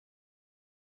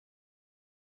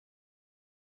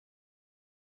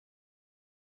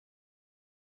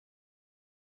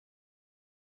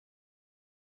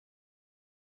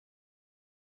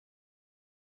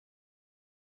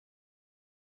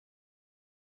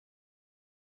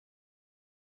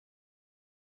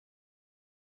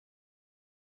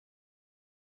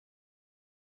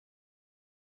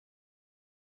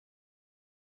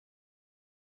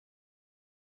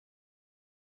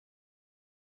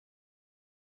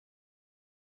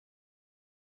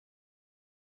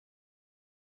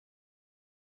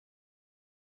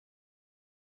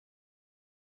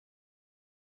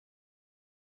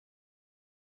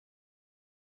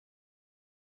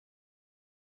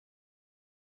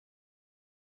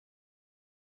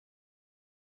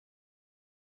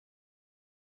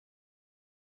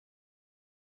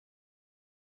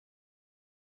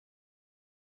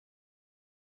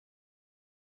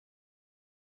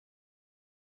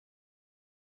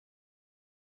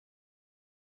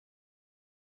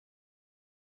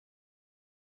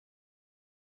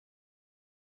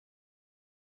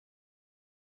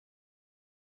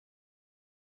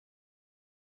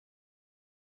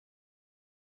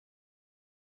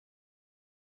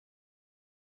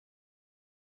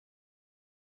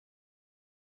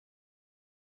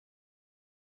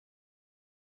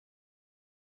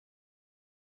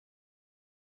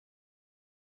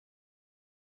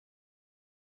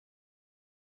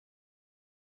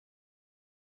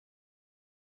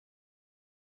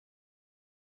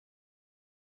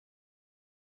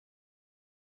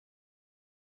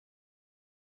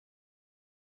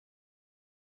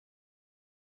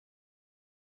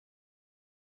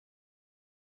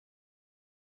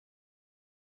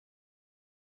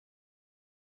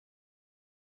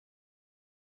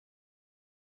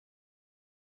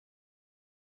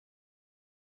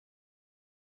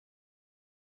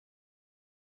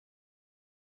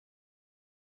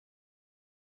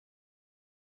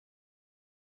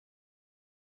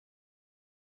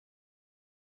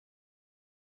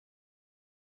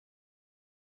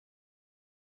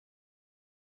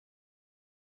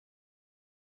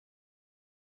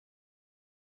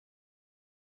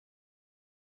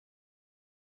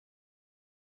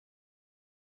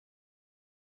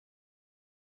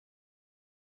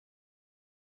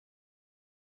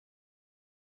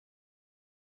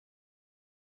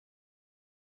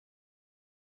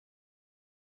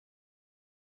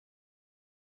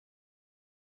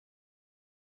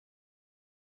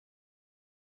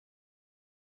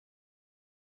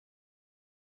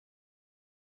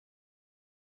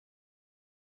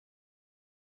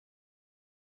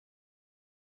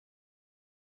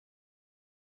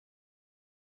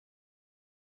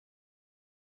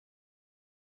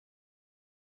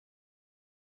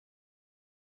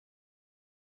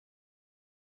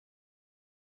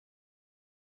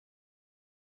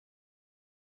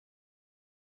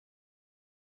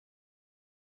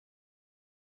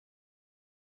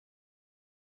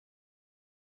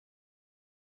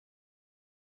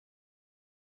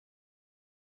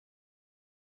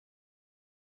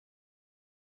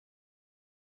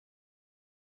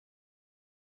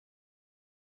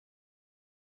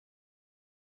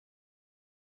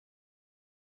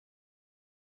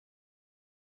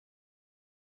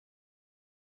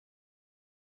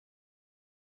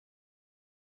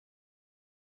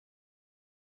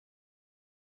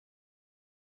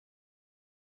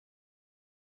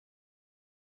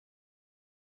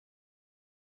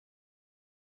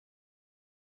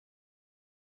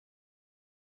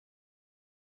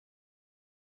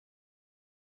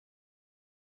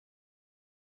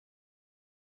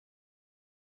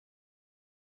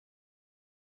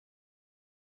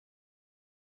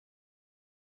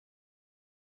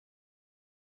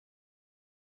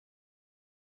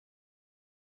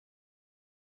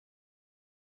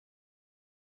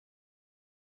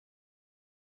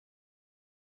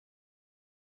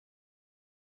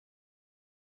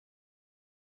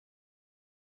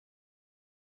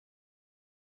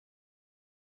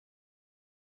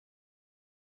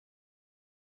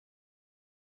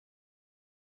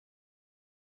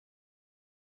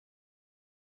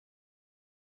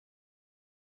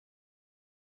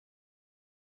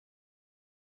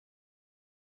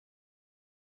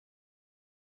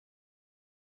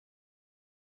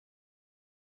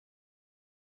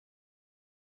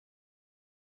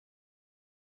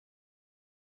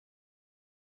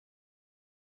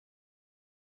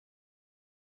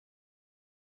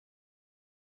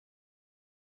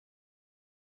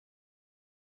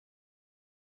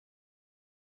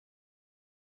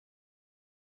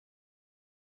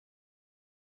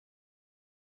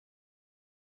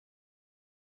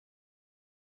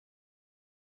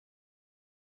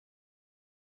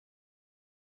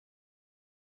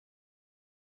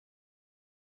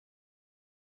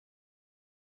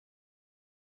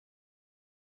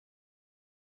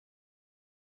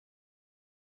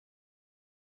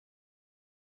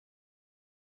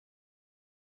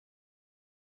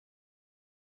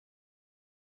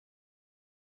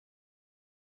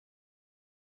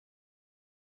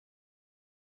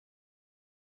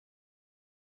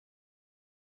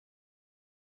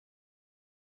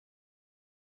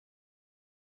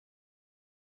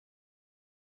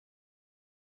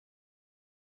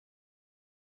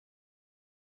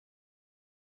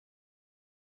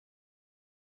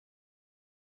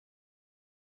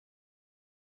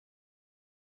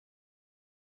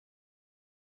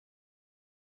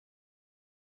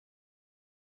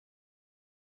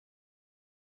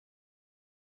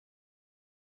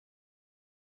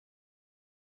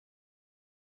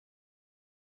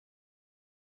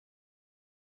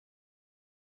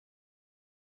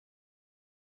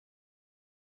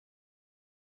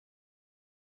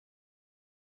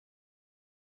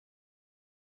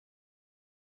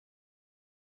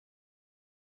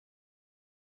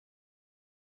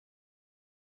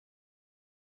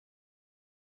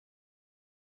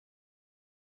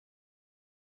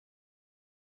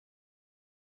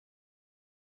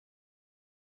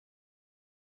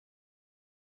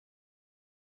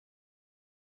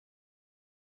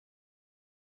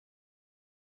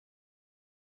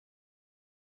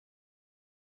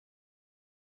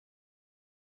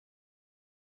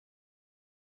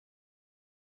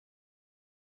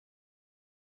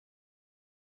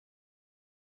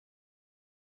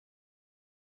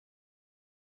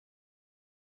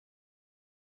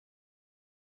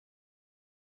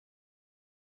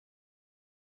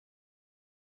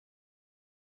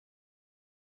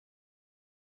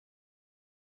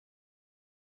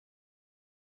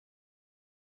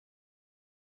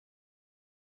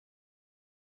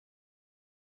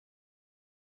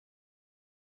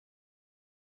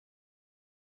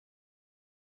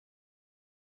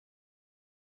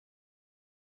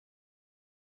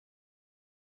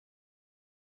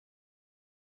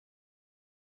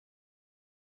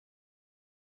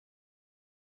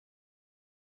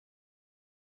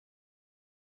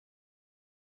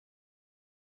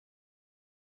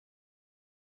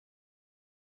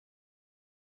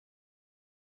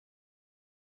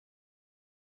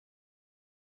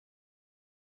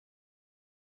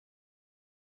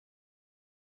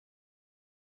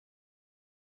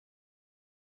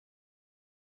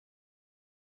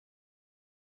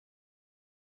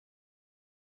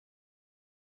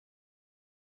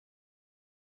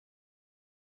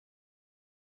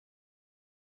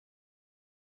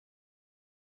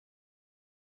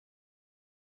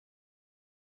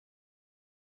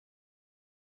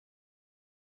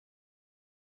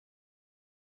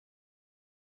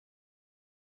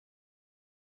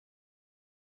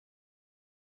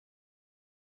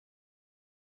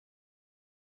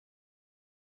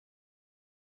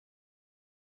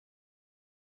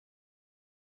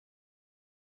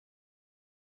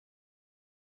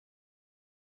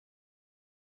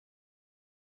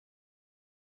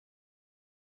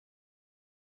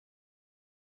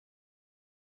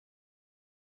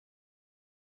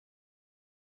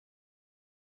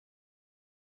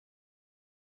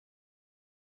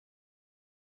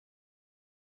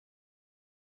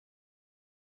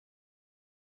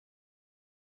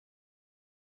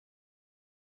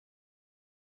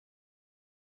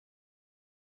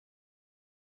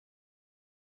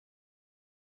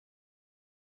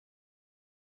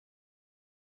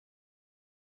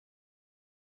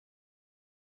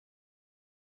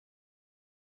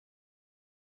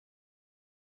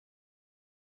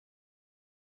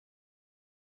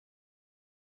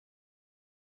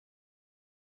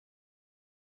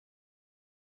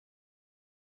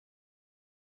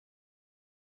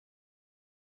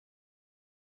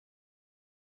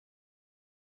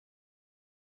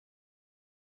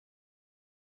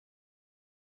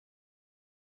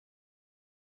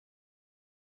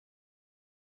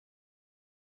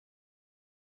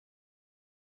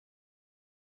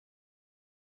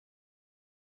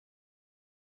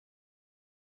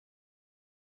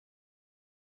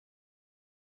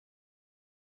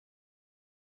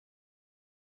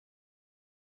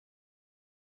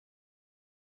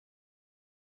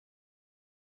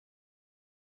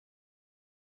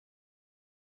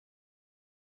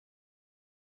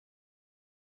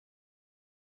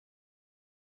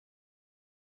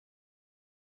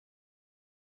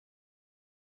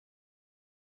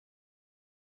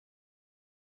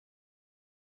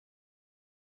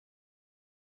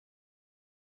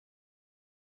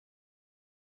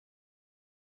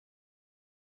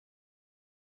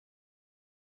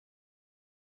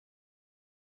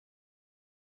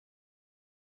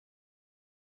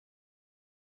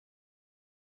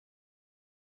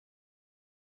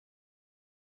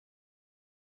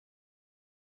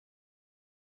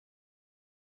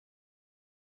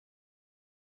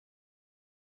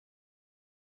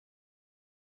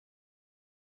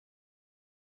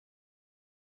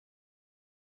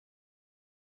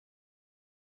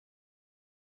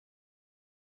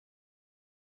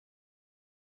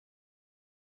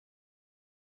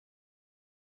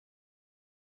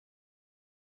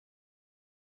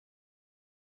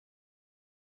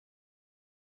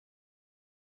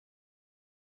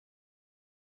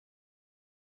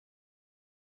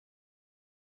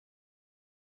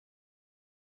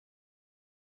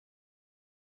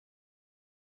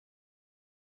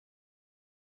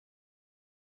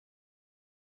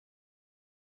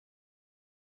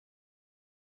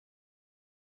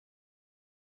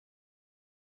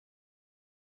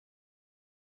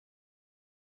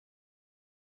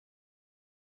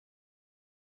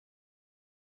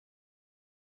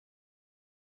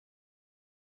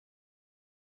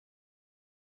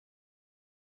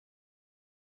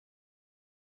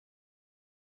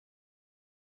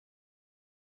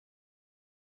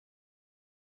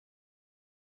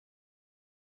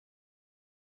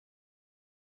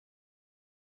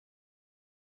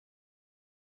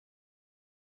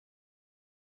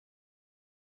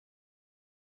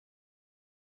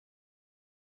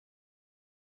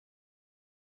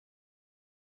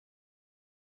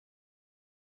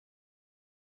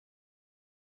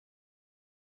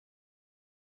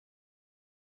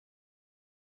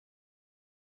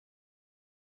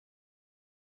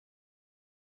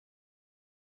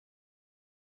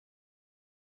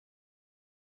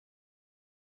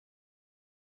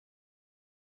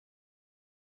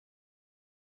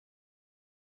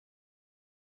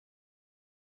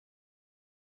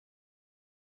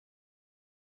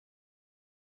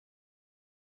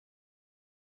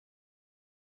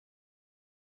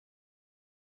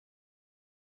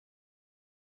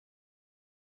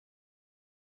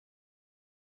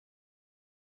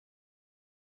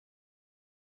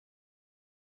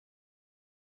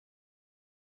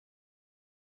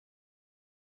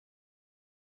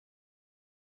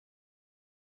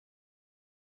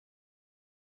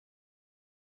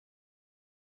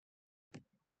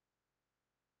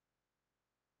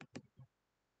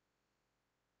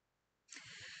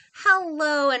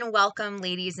Hello and welcome,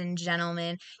 ladies and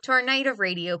gentlemen, to our night of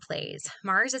radio plays,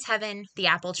 Mars is Heaven, The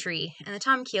Apple Tree, and the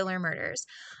Tom Keeler Murders,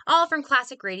 all from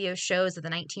classic radio shows of the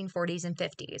 1940s and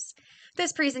 50s.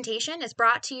 This presentation is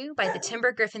brought to you by the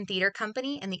Timber Griffin Theater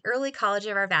Company and the Early College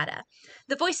of Arvada.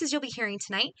 The voices you'll be hearing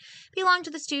tonight belong to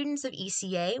the students of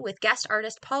ECA with guest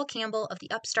artist Paul Campbell of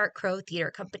the Upstart Crow Theater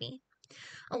Company.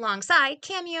 Alongside,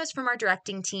 cameos from our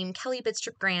directing team Kelly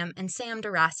Bidstrup-Graham and Sam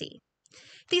DeRossi.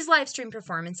 These live stream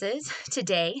performances,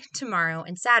 today, tomorrow,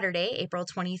 and Saturday, April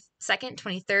 22nd,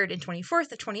 23rd, and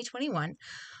 24th of 2021,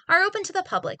 are open to the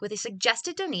public with a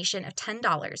suggested donation of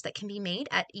 $10 that can be made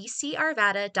at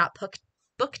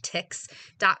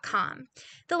ecrvada.booktix.com.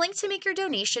 The link to make your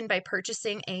donation by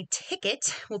purchasing a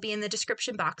ticket will be in the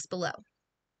description box below.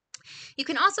 You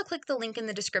can also click the link in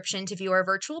the description to view our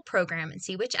virtual program and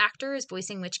see which actor is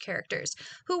voicing which characters,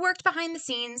 who worked behind the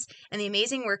scenes, and the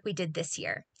amazing work we did this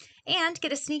year, and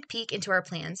get a sneak peek into our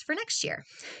plans for next year.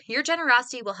 Your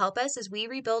generosity will help us as we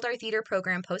rebuild our theater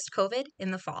program post-COVID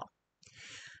in the fall.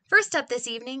 First up this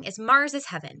evening is Mars is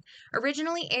Heaven,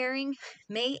 originally airing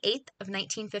May 8th of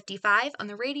 1955 on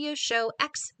the radio show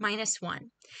X-1.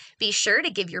 Be sure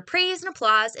to give your praise and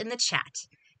applause in the chat.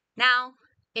 Now,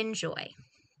 enjoy.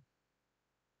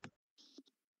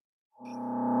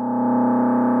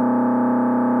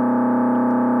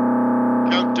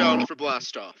 Countdown for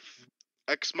blastoff.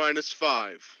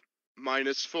 X-5,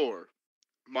 -4,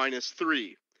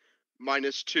 -3,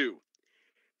 -2.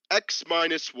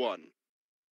 X-1.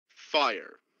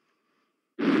 Fire.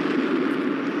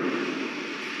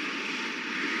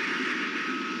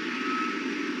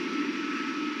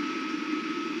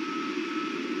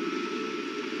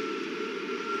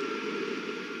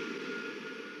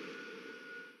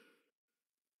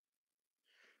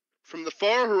 From the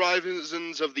far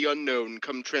horizons of the unknown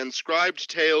come transcribed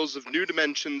tales of new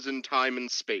dimensions in time and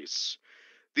space.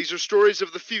 These are stories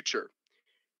of the future,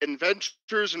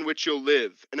 adventures in which you'll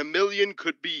live in 1,000,000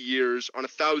 could-be years on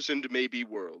 1,000 maybe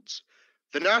worlds.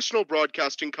 The National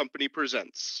Broadcasting Company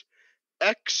presents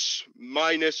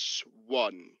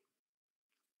X-1.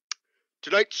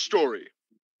 Tonight's story,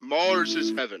 Mars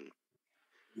is Heaven.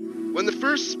 When the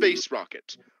first space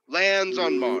rocket lands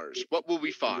on Mars, what will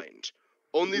we find?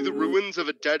 Only the ruins of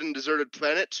a dead and deserted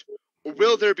planet? Or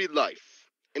will there be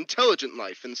life, intelligent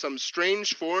life in some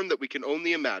strange form that we can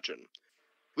only imagine?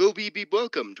 Will we be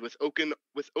welcomed with open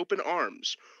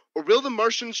arms? Or will the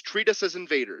Martians treat us as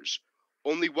invaders?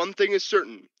 Only one thing is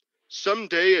certain.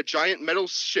 Someday a giant metal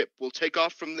ship will take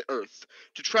off from the Earth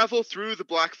to travel through the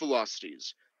black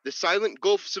velocities, the silent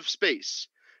gulfs of space,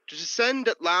 to descend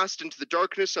at last into the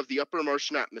darkness of the upper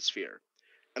Martian atmosphere.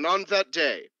 And on that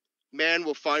day, man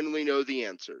will finally know the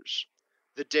answers.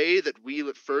 The day that we'll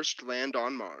at first land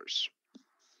on Mars.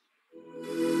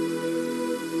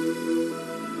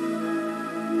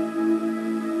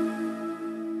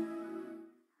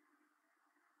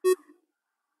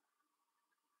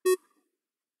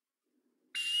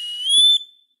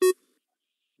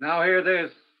 Now hear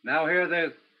this. Now hear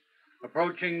this.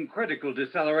 Approaching critical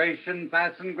deceleration,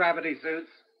 fasten gravity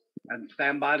suits, and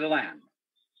stand by to land.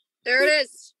 There it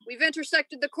is. We've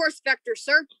intersected the course vector,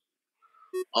 sir.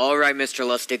 All right, Mr.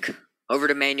 Lustig. Over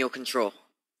to manual control.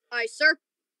 Aye, sir.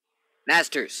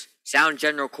 Masters, sound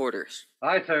general quarters.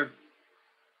 Aye, sir.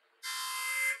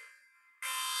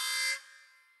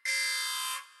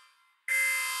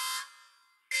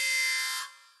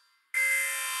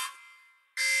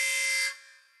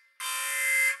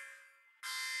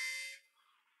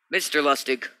 Mr.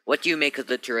 Lustig, what do you make of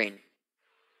the terrain?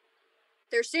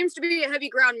 There seems to be a heavy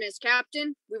ground mist,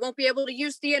 Captain. We won't be able to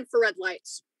use the infrared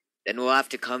lights. Then we'll have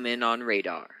to come in on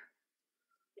radar.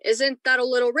 Isn't that a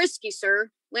little risky,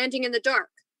 sir? Landing in the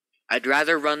dark. I'd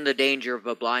rather run the danger of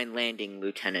a blind landing,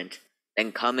 Lieutenant,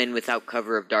 than come in without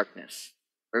cover of darkness.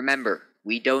 Remember,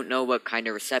 we don't know what kind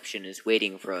of reception is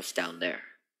waiting for us down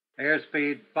there.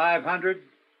 Airspeed 500.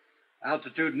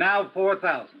 Altitude now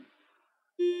 4,000.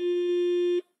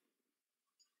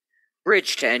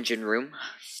 Bridge to engine room.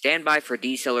 Stand by for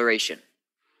deceleration.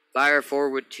 Fire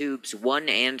forward tubes 1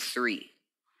 and 3.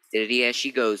 Steady as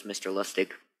she goes, Mr.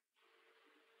 Lustig.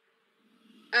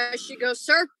 As she goes,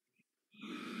 sir.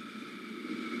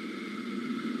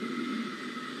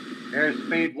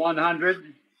 Airspeed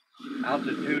 100.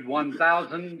 Altitude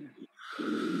 1,000.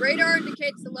 Radar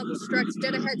indicates the level stretch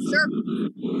dead ahead, sir.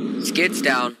 Skids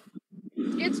down.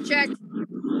 Skids checked.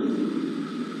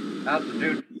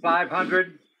 Altitude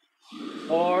 500.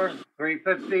 4,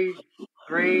 350,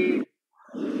 3.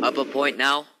 Up a point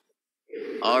now.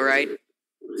 All right.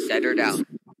 Set her down.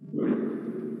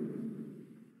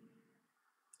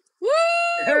 Woo!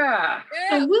 Yeah!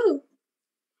 Yeah! Woo!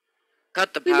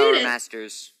 Cut the We power, made it.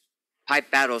 masters. Pipe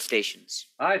battle stations.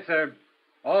 Aye, sir.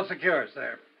 All secure,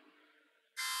 sir.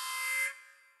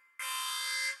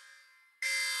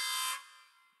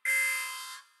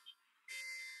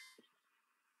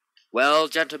 Well,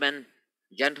 gentlemen,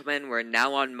 we're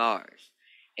now on Mars.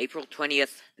 April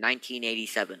 20th,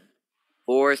 1987.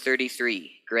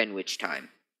 4:33 Greenwich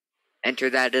time. Enter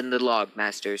that in the log,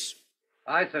 masters.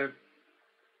 Aye, sir.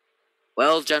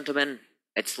 Well, gentlemen,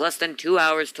 it's less than 2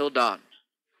 hours till dawn.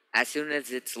 As soon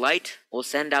as it's light, we'll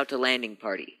send out a landing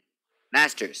party.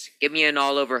 Masters, give me an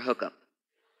all-over hookup.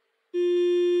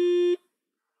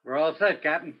 We're all set,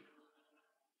 Captain.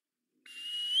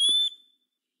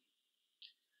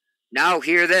 Now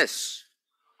hear this.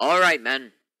 All right,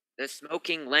 men. The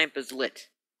smoking lamp is lit.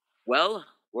 Well,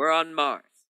 we're on Mars.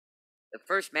 The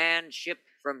first manned ship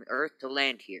from Earth to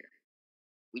land here.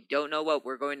 We don't know what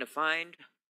we're going to find,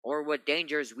 or what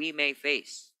dangers we may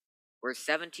face. We're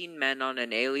 17 men on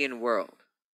an alien world.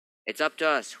 It's up to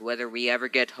us whether we ever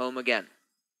get home again.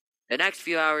 The next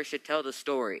few hours should tell the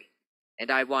story, and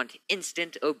I want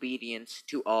instant obedience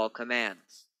to all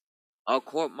commands. I'll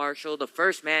court-martial the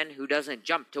first man who doesn't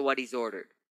jump to what he's ordered.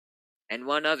 And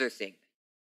one other thing.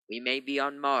 We may be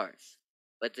on Mars,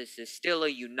 but this is still a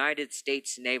United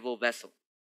States naval vessel.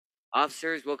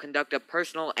 Officers will conduct a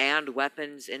personal and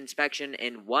weapons inspection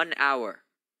in 1 hour.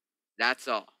 That's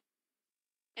all.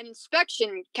 An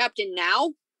inspection, Captain,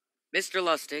 now? Mr.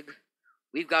 Lustig,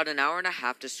 we've got an hour and a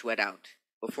half to sweat out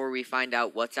before we find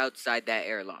out what's outside that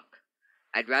airlock.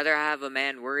 I'd rather have a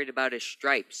man worried about his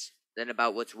stripes than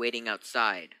about what's waiting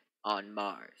outside on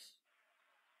Mars.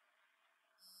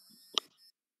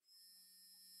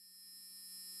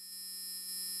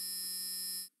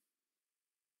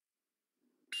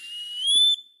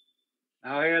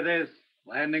 Now hear this.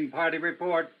 Landing party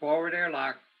report, forward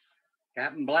airlock.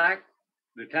 Captain Black,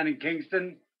 Lieutenant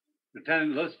Kingston,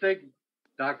 Lieutenant Lustig,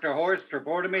 Dr. Horst,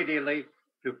 report immediately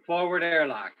to forward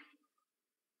airlock.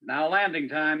 Now landing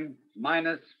time,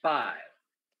 -5.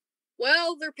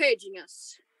 Well, they're paging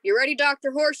us. You ready,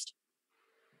 Dr. Horst?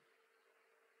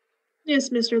 Yes,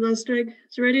 Mr. Lustig.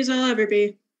 As ready as I'll ever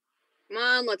be. Come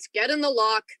on, let's get in the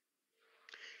lock.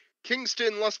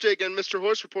 Kingston, Lustig, and Mr.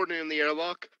 Horst reporting in the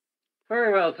airlock.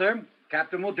 Very well, sir.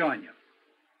 Captain will join you.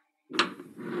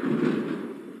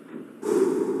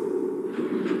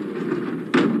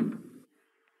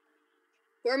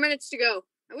 4 minutes to go.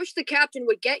 I wish the captain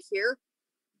would get here.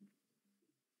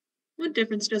 What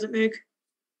difference does it make?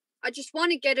 I just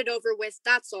want to get it over with,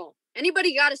 that's all.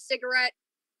 Anybody got a cigarette?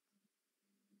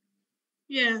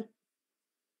 Yeah.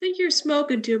 Think you're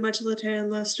smoking too much, Lieutenant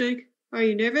Lustig. Are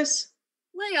you nervous?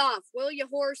 Lay off, will you,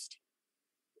 Horst?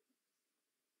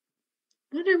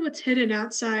 Wonder what's hidden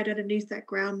outside underneath that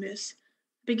ground mist.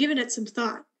 I've been giving it some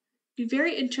thought. Be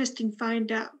very interesting to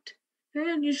find out.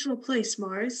 Very unusual place,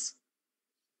 Mars.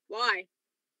 Why?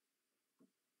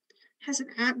 Has an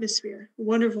atmosphere. A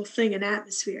wonderful thing, an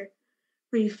atmosphere.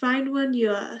 Where you find one,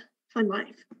 you find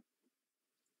life.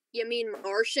 You mean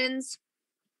Martians?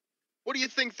 What do you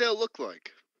think they'll look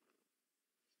like?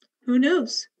 Who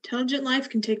knows? Intelligent life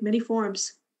can take many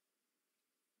forms.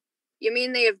 You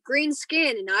mean they have green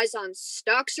skin and eyes on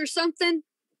stalks or something?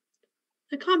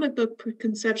 The comic book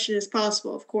conception is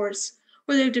possible, of course,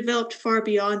 or they've developed far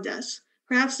beyond us.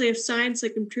 Perhaps they have science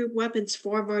that can prove weapons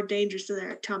far more dangerous than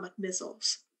their atomic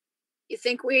missiles. You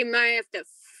think we might have to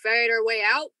fight our way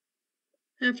out?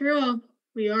 After all,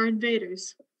 we are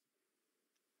invaders.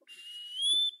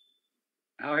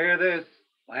 Now hear this.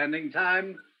 Landing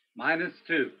time,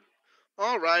 -2.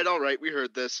 All right, we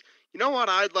heard this. You know what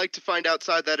I'd like to find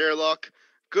outside that airlock?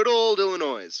 Good old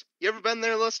Illinois. You ever been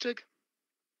there, Lustig?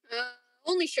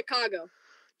 Only Chicago.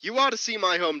 You ought to see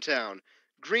my hometown.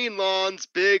 Green lawns,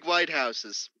 big white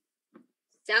houses.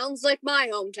 Sounds like my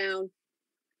hometown.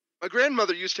 My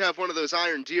grandmother used to have one of those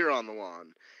iron deer on the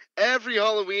lawn. Every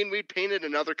Halloween, we'd paint it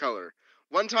another color.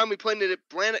 One time we painted it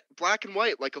black and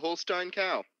white like a Holstein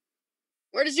cow.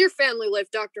 Where does your family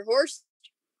live, Dr. Horst?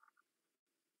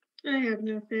 I have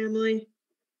no family.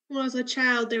 When I was a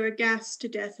child, they were gassed to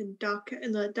death in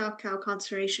the Dachau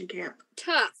concentration camp.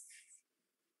 Tough.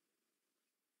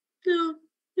 No,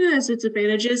 it has its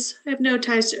advantages. I have no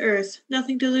ties to Earth,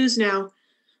 nothing to lose now.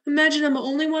 Imagine I'm the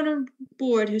only one on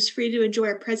board who's free to enjoy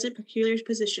our present peculiar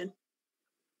position.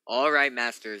 All right,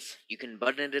 masters. You can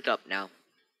button it up now.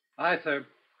 Aye, sir.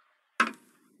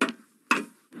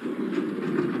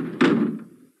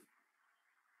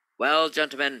 Well,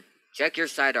 gentlemen, check your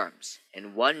sidearms.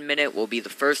 In 1 minute, we'll be the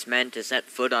first men to set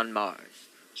foot on Mars.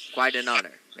 Quite an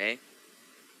honor, eh?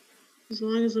 As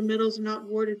long as the medals are not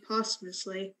awarded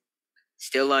posthumously.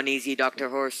 Still uneasy, Dr.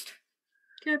 Horst?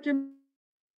 Captain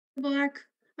Black.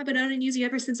 I've been uneasy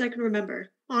ever since I can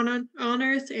remember, on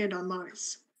Earth and on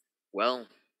Mars. Well,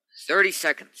 30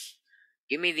 seconds.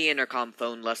 Give me the intercom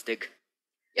phone, Lustig.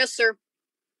 Yes, sir.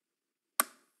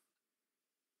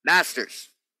 Masters,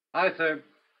 Aye, sir.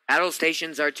 battle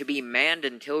stations are to be manned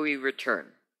until we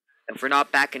return. If we're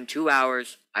not back in 2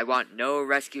 hours, I want no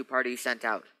rescue party sent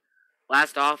out.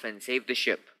 Blast off and save the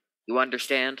ship. You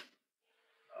understand?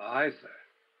 Aye,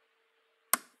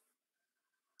 sir.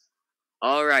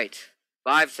 All right.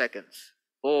 5 seconds.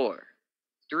 4,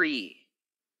 3,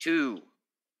 2,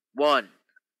 1.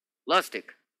 Lustig,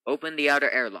 open the outer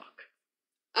airlock.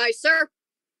 Aye, sir.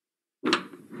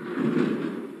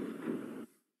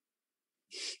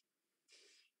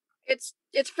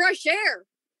 It's fresh air.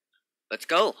 Let's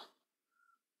go.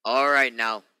 All right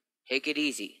now. Take it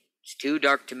easy. It's too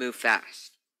dark to move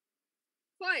fast.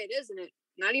 Quiet, isn't it?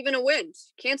 Not even a wind.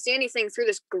 Can't see anything through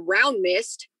this ground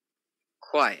mist.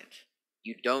 Quiet.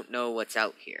 You don't know what's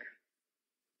out here.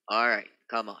 All right,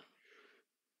 come on.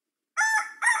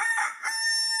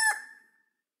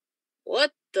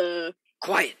 What the?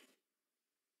 Quiet.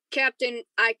 Captain,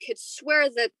 I could swear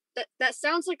that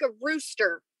sounds like a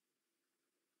rooster.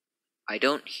 I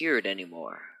don't hear it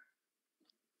anymore.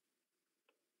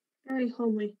 Very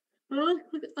homely. An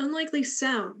unlikely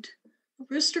sound. A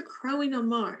rooster crowing on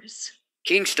Mars.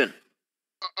 Kingston,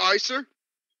 Aye, sir.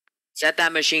 set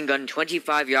that machine gun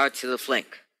 25 yards to the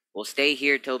flank. We'll stay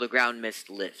here till the ground mist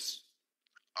lifts.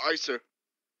 Aye, sir.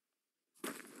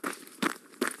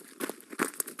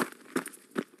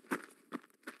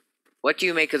 What do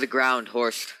you make of the ground,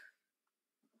 Horst?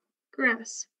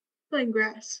 Grass. Plain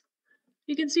grass.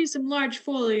 You can see some large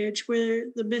foliage where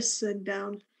the mist sent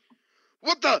down.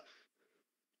 What the?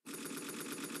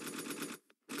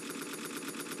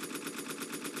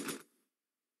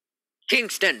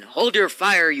 Kingston, hold your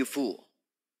fire, you fool.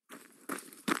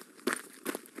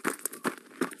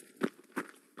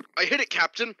 I hit it,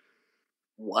 Captain.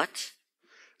 What?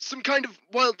 Some kind of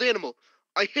wild animal.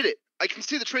 I hit it. I can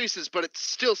see the traces, but it's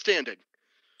still standing.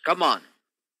 Come on,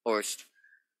 Horst.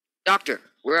 Doctor,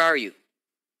 where are you?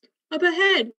 Up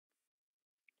ahead!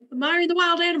 Admiring the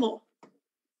wild animal.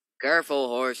 Careful,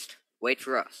 Horst. Wait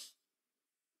for us.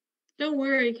 Don't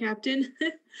worry, Captain.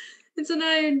 It's an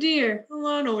iron deer, a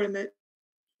lawn ornament.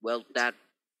 Well,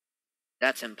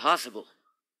 that's impossible.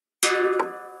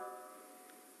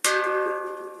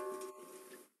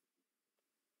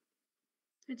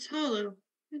 It's hollow.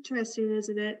 Interesting,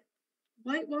 isn't it?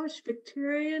 Whitewashed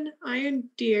Victorian iron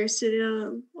deer sitting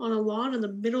on a lawn in the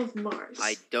middle of Mars.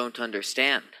 I don't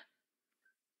understand.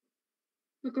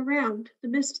 Look around. The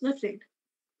mist's lifting.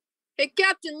 Hey,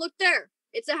 Captain, look there.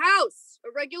 It's a house. A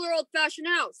regular old-fashioned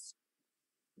house.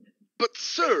 But,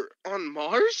 sir, on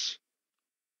Mars?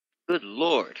 Good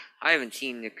Lord, I haven't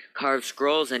seen carved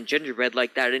scrolls and gingerbread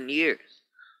like that in years.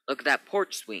 Look at that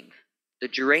porch swing. The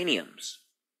geraniums.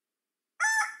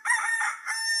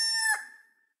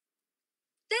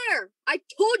 There! I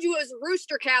told you it was a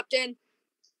rooster, Captain.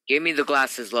 Give me the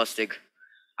glasses, Lustig.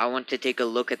 I want to take a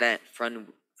look at that front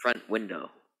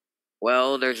window.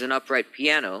 Well, there's an upright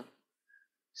piano.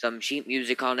 Some sheet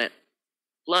music on it.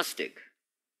 Lustig.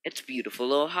 It's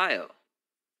beautiful Ohio.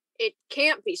 It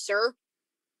can't be, sir.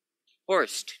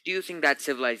 Horst, do you think that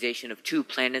civilization of 2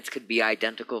 planets could be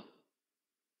identical?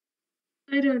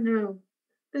 I don't know.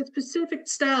 That specific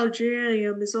style of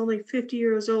geranium is only 50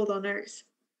 years old on Earth.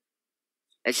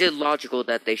 Is it logical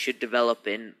that they should develop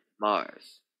in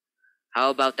Mars? How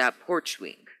about that porch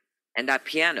swing? And that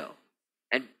piano?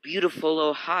 And beautiful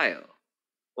Ohio?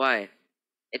 Why,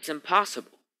 it's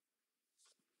impossible.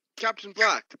 Captain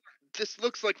Black, this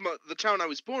looks like the town I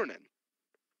was born in.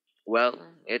 Well,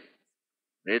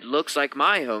 it looks like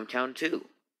my hometown, too.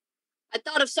 I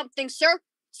thought of something, sir.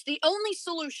 It's the only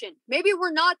solution. Maybe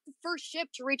we're not the first ship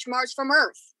to reach Mars from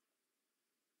Earth.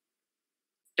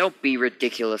 Don't be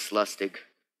ridiculous, Lustig.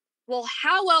 Well,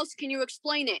 how else can you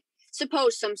explain it?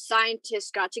 Suppose some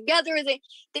scientists got together,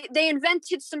 they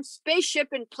invented some spaceship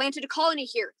and planted a colony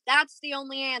here. That's the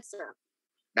only answer.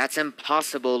 That's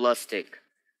impossible, Lustig.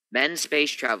 Men's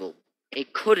space travel.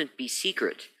 It couldn't be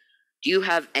secret. Do you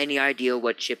have any idea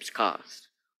what ships cost?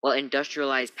 What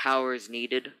industrialized power is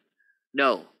needed?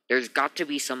 No, there's got to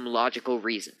be some logical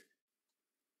reason.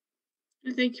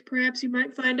 I think perhaps you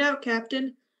might find out,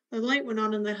 Captain. A light went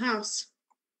on in the house.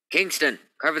 Kingston,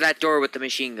 cover that door with the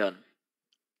machine gun.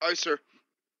 Aye, sir.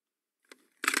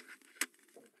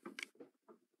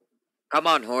 Come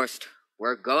on, Horst.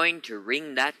 We're going to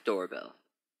ring that doorbell.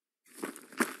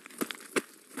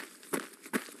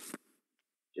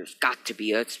 There's got to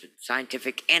be a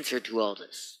scientific answer to all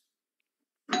this.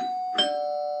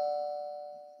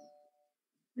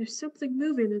 There's something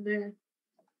moving in there.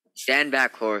 Stand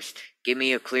back, Horst. Give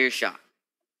me a clear shot.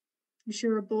 You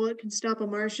sure a bullet can stop a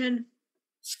Martian?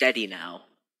 Steady now.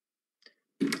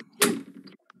 Can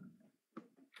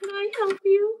I help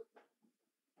you?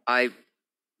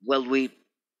 Well, If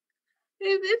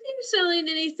you're selling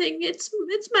anything, it's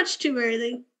much too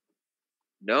early.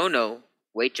 No.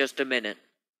 Wait just a minute.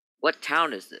 What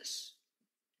town is this?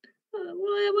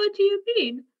 What do you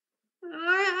mean?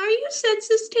 Are you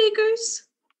census takers?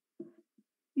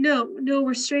 No,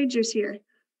 we're strangers here.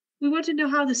 We want to know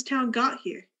how this town got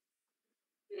here.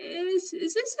 Is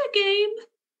this a game?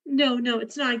 No,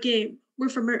 it's not a game. We're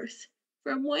from Earth.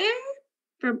 From where?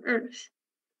 From Earth.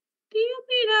 Do you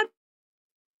mean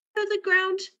out of the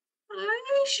ground? Are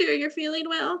you sure you're feeling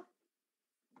well?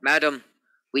 Madam,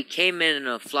 we came in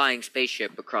a flying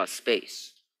spaceship across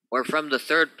space. We're from the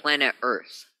third planet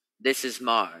Earth. This is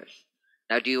Mars.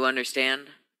 Now do you understand?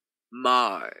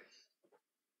 Mars.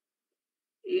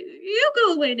 You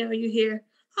go away now, you hear?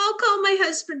 I'll call my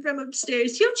husband from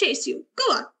upstairs. He'll chase you. Go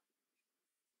on.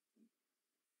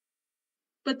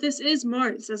 But this is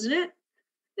Mars, isn't it?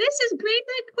 This is Great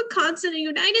Lake, Wisconsin, the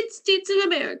United States of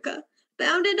America,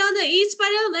 bounded on the east by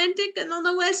the Atlantic and on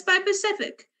the west by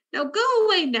Pacific. Now go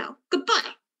away now.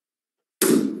 Goodbye.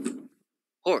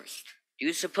 Horst, do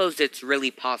you suppose it's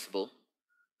really possible?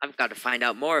 I've got to find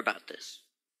out more about this.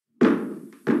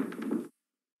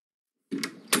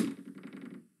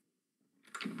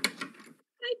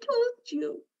 I told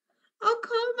you. I'll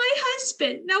call my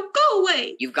husband. Now go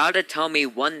away. You've got to tell me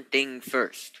one thing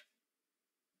first.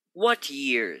 What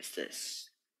year is this?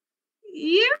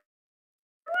 Year?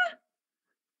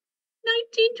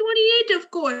 1928, of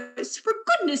course. For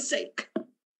goodness sake.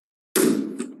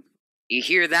 You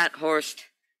hear that, Horst?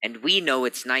 And we know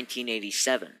it's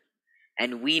 1987.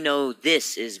 And we know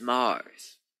this is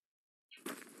Mars.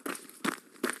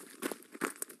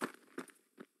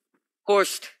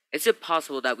 Horst, is it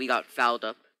possible that we got fouled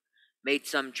up, made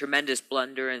some tremendous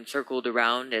blunder and circled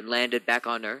around and landed back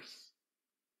on Earth?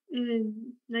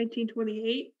 In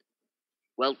 1928?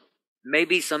 Well,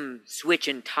 maybe some switch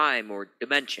in time or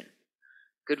dimension.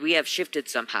 Could we have shifted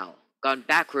somehow, gone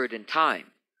backward in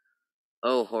time?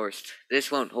 Oh, Horst, this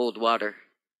won't hold water.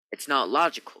 It's not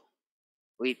logical.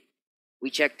 We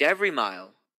checked every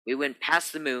mile. We went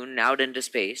past the moon and out into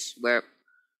space. We're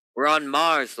on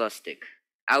Mars, Lustig.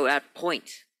 Out at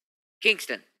point.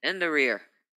 Kingston, in the rear.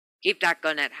 Keep that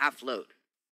gun at half load.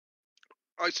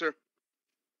 Aye, sir.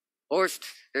 Horst,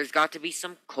 there's got to be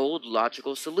some cold,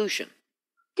 logical solution.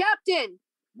 Captain!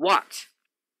 What?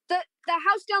 The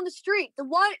house down the street. The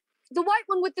white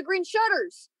one with the green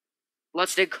shutters.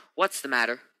 Lustig, what's the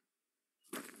matter?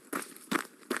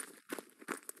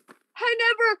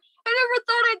 I never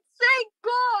thought I'd thank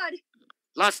God!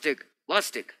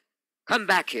 Lustig, come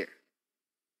back here.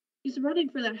 He's running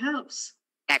for that house.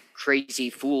 That crazy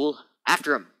fool.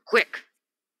 After him, quick.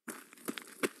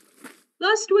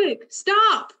 Lustwig,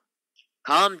 stop!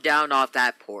 Come down off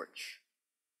that porch.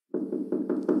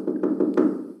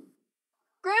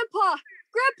 Grandpa!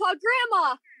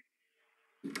 Grandma!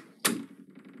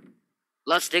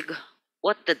 Lustig,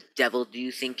 what the devil do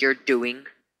you think you're doing?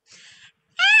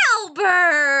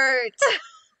 Albert!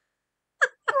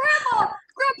 Grandpa,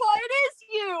 it is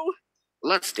you!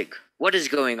 Lustig, what is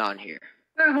going on here?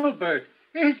 Albert,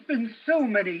 it's been so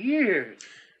many years.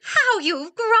 How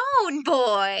you've grown,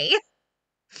 boy!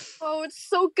 Oh, it's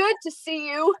so good to see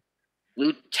you.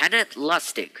 Lieutenant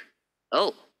Lustig.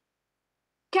 Oh,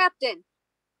 Captain.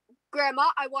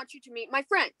 Grandma, I want you to meet my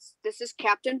friends. This is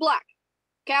Captain Black.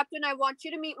 Captain, I want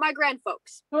you to meet my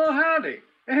grandfolks. Well, howdy.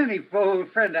 Any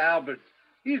friend of Albert's,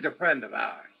 he's a friend of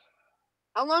ours.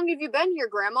 How long have you been here,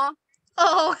 Grandma?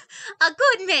 Oh, a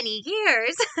good many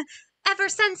years. Ever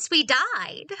since we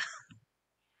died.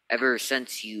 ever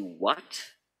since you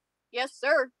what? Yes,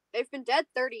 sir. They've been dead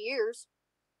 30 years.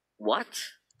 What?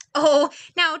 Oh,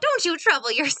 now don't you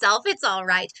trouble yourself. It's all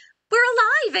right. We're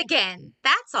alive again.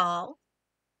 That's all.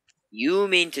 You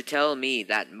mean to tell me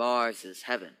that Mars is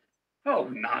heaven? Oh,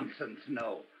 nonsense,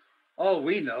 no. All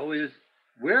we know is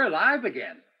we're alive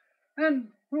again. And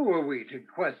who are we to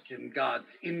question God's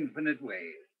infinite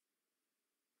ways?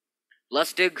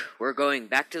 Lustig, we're going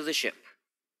back to the ship.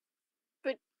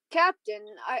 But, Captain,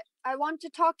 I want to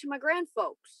talk to my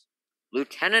grandfolks.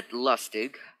 Lieutenant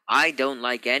Lustig, I don't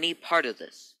like any part of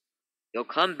this. You'll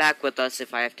come back with us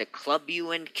if I have to club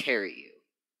you and carry you.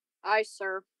 Aye,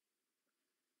 sir.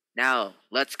 Now,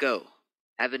 let's go.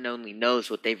 Heaven only knows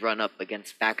what they've run up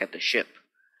against back at the ship.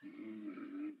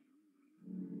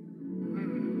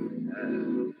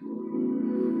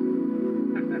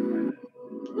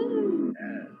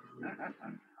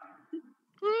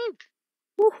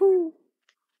 Woohoo!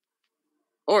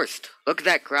 Horst, look at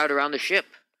that crowd around the ship.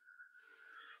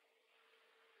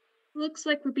 Looks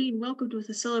like we're being welcomed with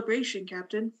a celebration,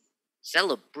 Captain.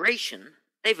 Celebration?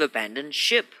 They've abandoned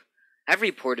ship.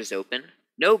 Every port is open.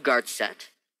 No guard set.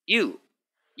 You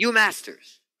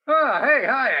masters. Hey,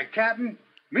 hiya, Captain.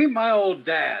 Meet my old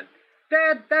dad.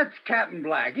 Dad, that's Captain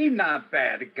Black. He's not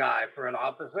bad a guy for an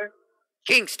officer.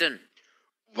 Kingston,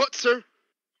 What, sir?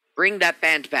 bring that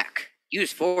band back.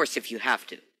 Use force if you have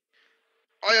to.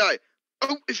 Aye, aye.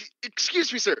 Oh,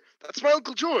 excuse me, sir. That's my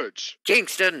Uncle George.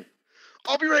 Kingston!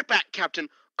 I'll be right back, Captain.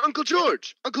 Uncle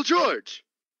George! Uncle George!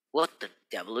 What the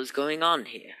devil is going on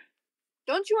here?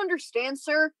 Don't you understand,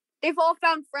 sir? They've all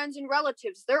found friends and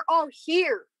relatives. They're all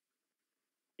here.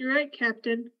 You're right,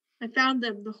 Captain. I found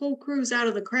them. The whole crew's out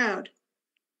of the crowd.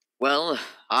 Well,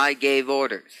 I gave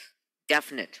orders.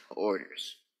 Definite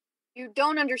orders. You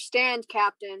don't understand,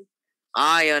 Captain.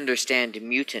 I understand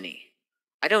mutiny.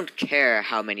 I don't care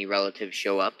how many relatives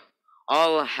show up.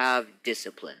 All have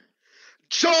discipline.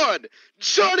 John!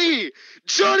 Johnny!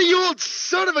 Johnny, you old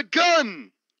son of a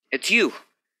gun! It's you,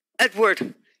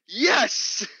 Edward.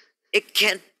 Yes! It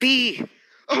can't be.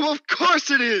 Oh, of course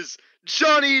it is!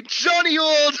 Johnny,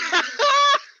 old!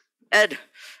 Ed,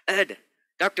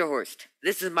 Dr. Horst,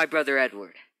 this is my brother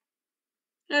Edward.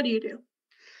 How do you do?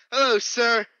 Hello,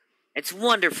 sir. It's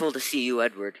wonderful to see you,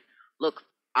 Edward. Look,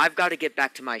 I've got to get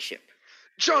back to my ship.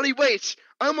 Johnny, wait!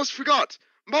 I almost forgot.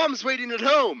 Mom's waiting at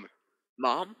home.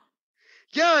 Mom?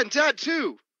 Yeah, and Dad,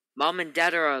 too. Mom and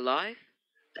Dad are alive?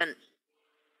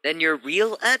 Then you're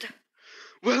real, Ed?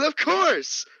 Well, of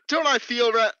course. Don't I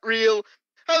feel real?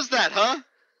 How's that, huh?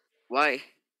 Why,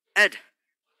 Ed!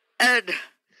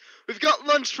 We've got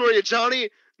lunch for you, Johnny.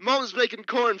 Mom's making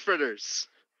corn fritters.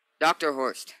 Dr.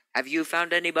 Horst, have you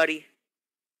found anybody?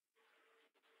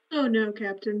 Oh no,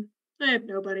 Captain. I have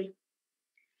nobody.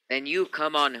 Then you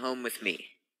come on home with me.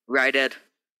 Right, Ed?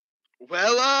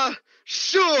 Well,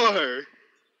 sure.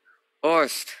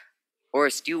 Horst,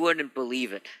 you wouldn't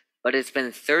believe it, but it's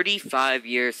been 35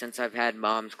 years since I've had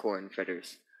Mom's corn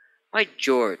fritters. Why,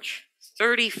 George,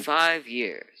 35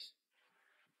 years.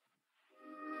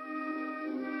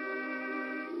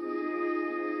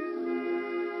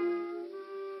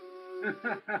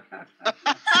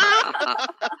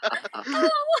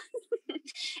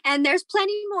 And there's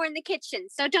plenty more in the kitchen,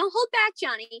 so don't hold back,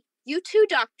 Johnny. You too,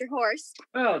 Dr. Horst.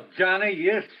 Well, Johnny,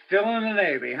 you're still in the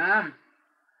Navy, huh?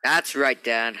 That's right,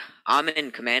 Dad. I'm in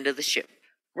command of the ship.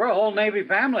 We're a whole Navy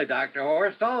family, Dr.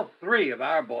 Horst. All 3 of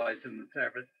our boys in the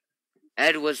service.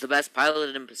 Ed was the best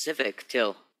pilot in Pacific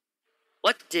till...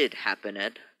 What did happen,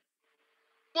 Ed?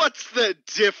 What's the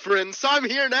difference? I'm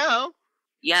here now.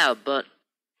 Yeah, but...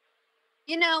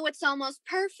 You know, it's almost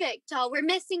perfect. All we're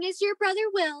missing is your brother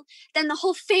Will. Then the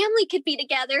whole family could be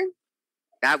together.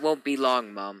 That won't be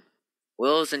long, Mom.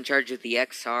 Will's in charge of the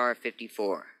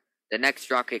XR-54, the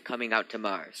next rocket coming out to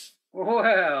Mars.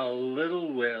 Well,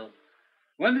 little Will.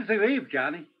 When does he leave,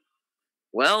 Johnny?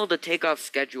 Well, the takeoff's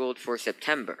scheduled for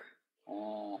September.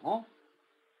 Uh-huh.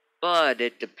 But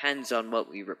it depends on what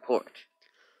we report.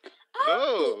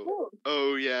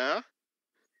 Oh, yeah?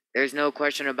 There's no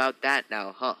question about that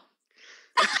now, huh?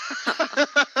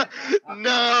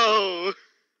 No!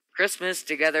 Christmas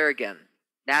together again.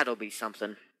 That'll be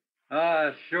something.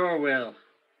 Sure will.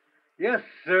 Yes,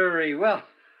 sirree. Well,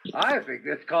 I think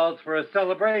this calls for a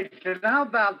celebration. How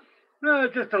about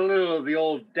just a little of the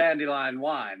old dandelion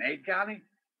wine, eh, Johnny?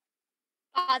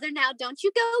 Father, now don't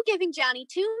you go giving Johnny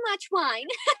too much wine.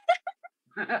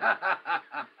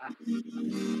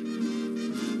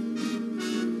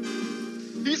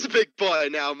 He's a big boy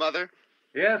now, Mother.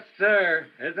 Yes, sir.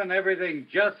 Isn't everything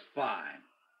just fine?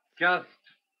 Just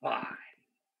fine.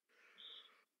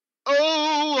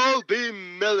 Oh, I'll be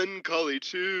melancholy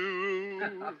too.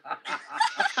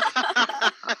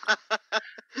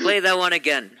 Play that one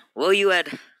again, will you,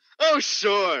 Ed? Oh,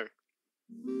 sure.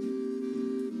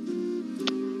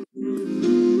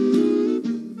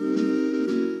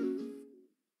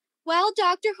 Well,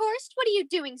 Dr. Horst, what are you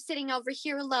doing sitting over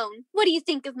here alone? What do you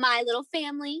think of my little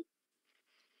family?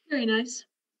 Very nice.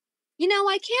 You know,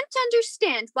 I can't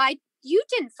understand why you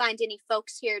didn't find any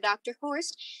folks here, Dr.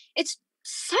 Horst. It's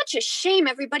such a shame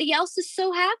everybody else is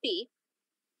so happy.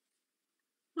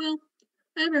 Well,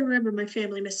 I remember my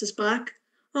family, Mrs. Black.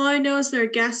 All I know is they're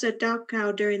gassed at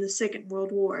Dachau during the Second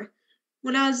World War.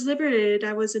 When I was liberated,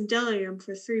 I was in delirium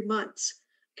for 3 months.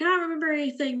 Cannot remember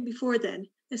anything before then.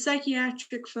 A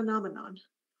psychiatric phenomenon.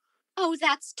 Oh,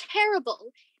 that's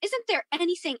terrible. Isn't there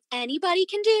anything anybody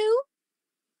can do?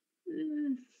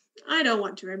 I don't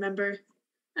want to remember.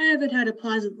 I haven't had a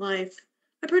pleasant life.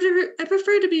 I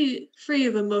prefer to be free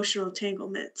of emotional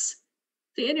entanglements.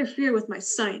 They interfere with my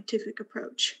scientific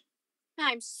approach.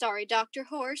 I'm sorry, Dr.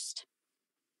 Horst.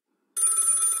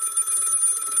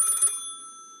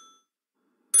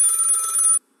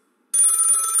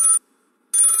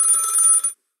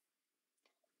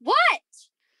 What?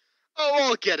 Oh,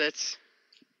 I'll get it.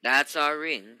 That's our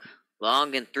ring.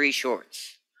 Long and 3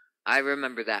 shorts. I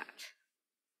remember that.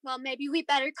 Well, maybe we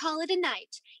better call it a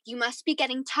night. You must be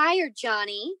getting tired,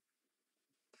 Johnny.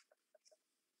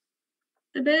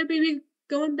 I better be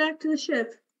going back to the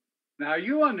ship. Now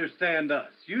you understand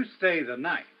us. You stay the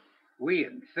night. We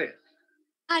insist.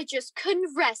 I just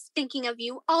couldn't rest thinking of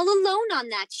you all alone on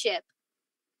that ship.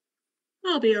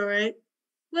 I'll be all right.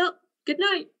 Well, good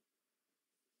night.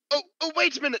 Oh,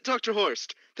 wait a minute, Dr.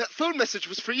 Horst. That phone message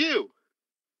was for you.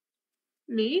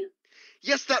 Me?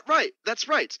 Yes, that's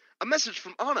right. A message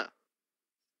from Anna.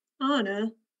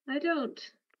 Anna? I don't.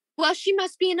 Well, she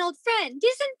must be an old friend.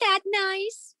 Isn't that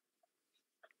nice?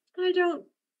 I don't.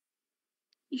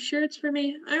 You sure it's for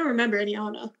me? I don't remember any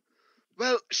Anna.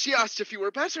 Well, she asked if you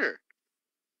were better.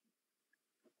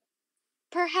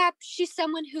 Perhaps she's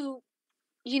someone who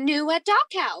you knew at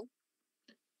Dachau.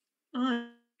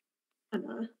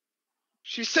 Anna?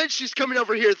 She said she's coming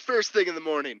over here the first thing in the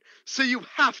morning, so you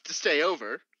have to stay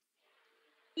over.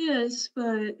 Yes,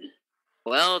 but...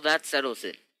 Well, that settles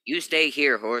it. You stay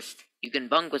here, Horst. You can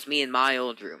bunk with me in my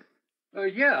old room.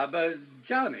 Yeah, but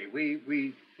Johnny,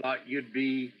 we thought you'd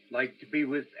like to be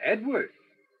with Edward.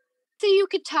 So you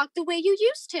could talk the way you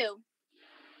used to.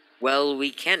 Well,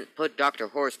 we can't put Dr.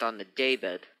 Horst on the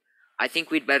daybed. I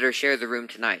think we'd better share the room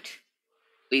tonight.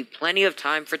 We've plenty of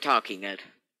time for talking, Ed.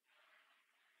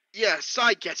 Yes,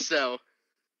 I guess so.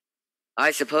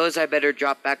 I suppose I better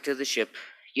drop back to the ship.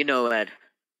 You know, Ed.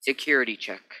 Security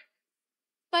check.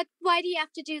 But why do you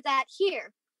have to do that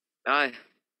here? I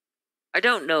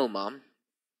don't know, Mom.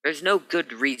 There's no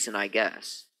good reason, I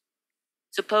guess.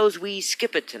 Suppose we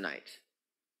skip it tonight.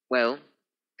 Well,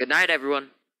 good night, everyone.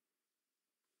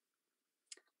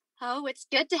 Oh, it's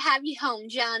good to have you home,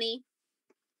 Johnny.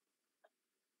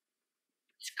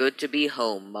 It's good to be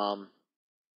home, Mom.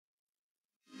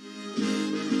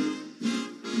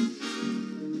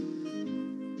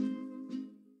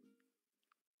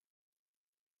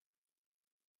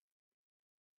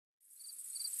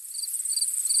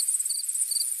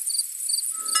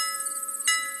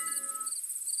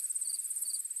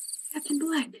 Captain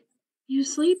Black, you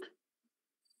asleep?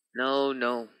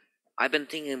 No. I've been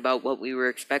thinking about what we were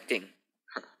expecting.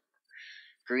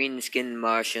 Green-skinned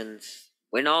Martians.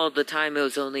 When all the time it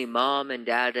was only Mom and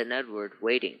Dad and Edward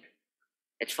waiting.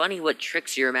 It's funny what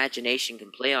tricks your imagination can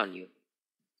play on you.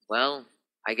 Well,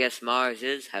 I guess Mars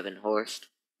is heaven, Horst.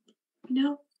 You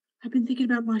know, I've been thinking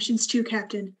about Martians too,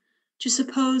 Captain. Just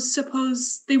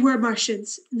suppose they were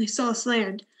Martians and they saw us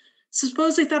land.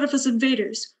 Suppose they thought of us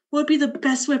invaders. What would be the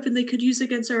best weapon they could use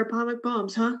against our atomic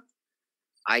bombs, huh?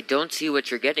 I don't see what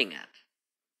you're getting at.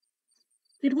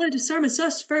 They'd want to disarm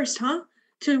us first, huh?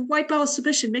 To wipe out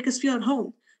suspicion, make us feel at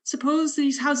home. Suppose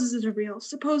these houses are real.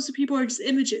 Suppose the people are just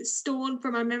images stolen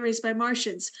from our memories by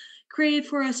Martians, created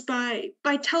for us by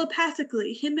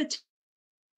telepathically hypnotism.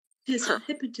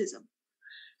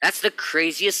 That's the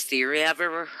craziest theory I've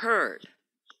ever heard.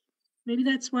 Maybe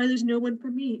that's why there's no one for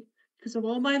me. Because of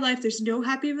all my life, there's no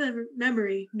happy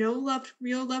memory, no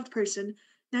real loved person,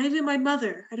 not even my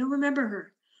mother. I don't remember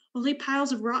her. Only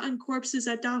piles of rotten corpses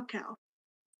at Dachau.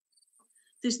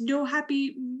 There's no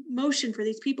happy motion for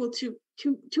these people to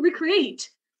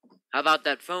recreate. How about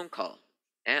that phone call?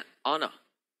 Aunt Anna.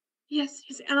 Yes,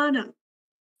 Anna.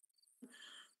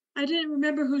 I didn't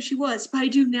remember who she was, but I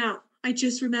do now. I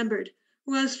just remembered.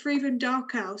 When I was free from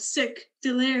Dachau, sick,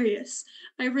 delirious,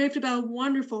 I raved about a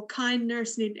wonderful, kind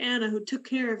nurse named Anna who took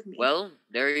care of me. Well,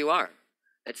 there you are.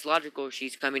 It's logical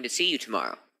she's coming to see you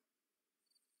tomorrow.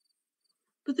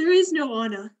 But there is no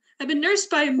Anna. I've been nursed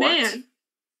by a What? man.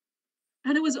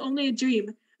 And it was only a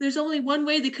dream. There's only one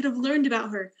way they could have learned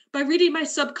about her, by reading my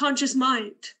subconscious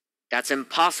mind. That's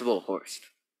impossible, Horst.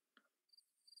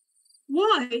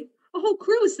 Why? A whole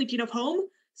crew is thinking of home.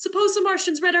 Suppose the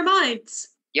Martians read our minds.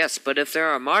 Yes, but if there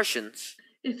are Martians...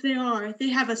 If they are, they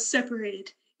have us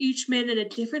separated. Each man in a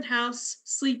different house,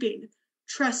 sleeping,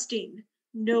 trusting,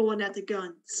 no one at the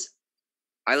guns.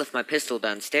 I left my pistol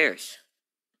downstairs.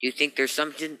 Do you think there's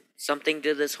something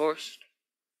to this, Horst?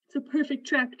 It's a perfect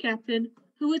trap, Captain.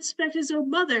 Who would expect his own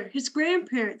mother, his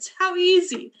grandparents? How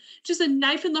easy! Just a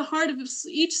knife in the heart of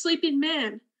each sleeping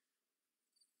man.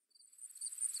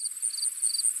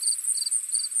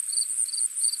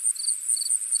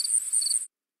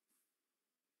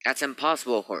 That's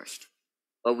impossible, Horst.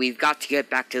 But we've got to get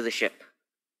back to the ship.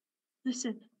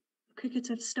 Listen, the crickets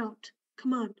have stopped.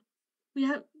 Come on. We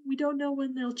We don't know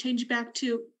when they'll change back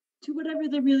to whatever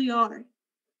they really are.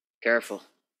 Careful.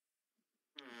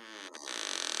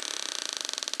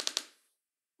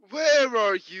 Where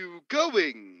are you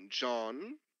going,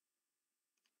 John?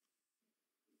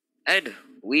 Ed,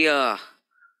 we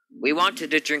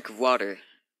wanted a drink of water.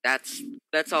 That's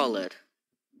all, Ed.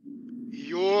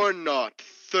 You're not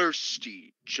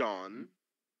thirsty, John.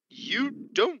 You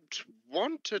don't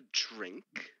want a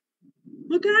drink?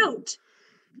 Look out!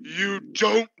 You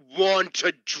don't want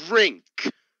a drink!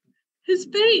 His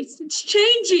face, it's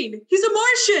changing! He's a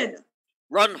Martian!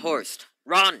 Run, Horst,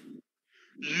 run!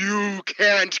 You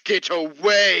can't get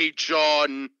away,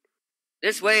 John!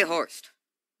 This way, Horst.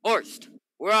 Horst,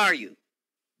 where are you?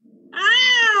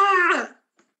 Ah!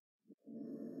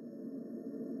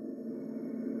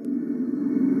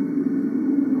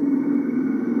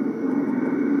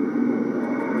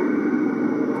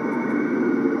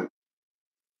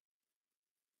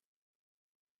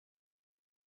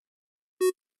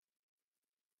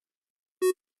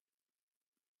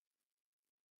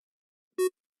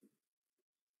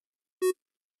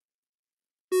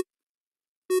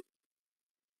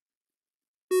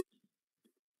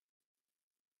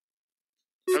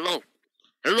 Hello.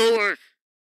 Hello, Earth.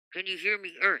 Can you hear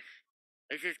me, Earth?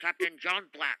 This is Captain John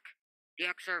Black, the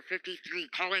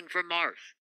XR-53 calling from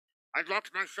Mars. I've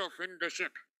locked myself in the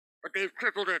ship, but they've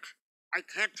crippled it. I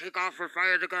can't take off or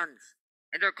fire the guns,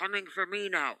 and they're coming for me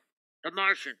now. The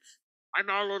Martians. I'm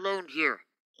all alone here.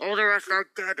 All the rest are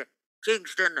dead.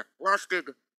 Kingston,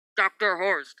 Lustig, Dr.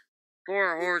 Horst.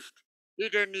 Poor Horst. He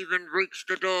didn't even reach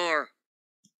the door.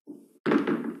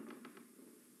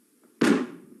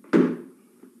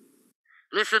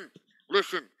 Listen,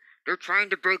 listen. They're trying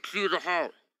to break through the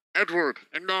hall. Edward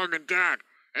and Mom and Dad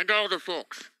and all the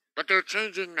folks. But they're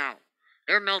changing now.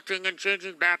 They're melting and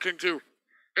changing back into...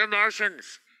 They're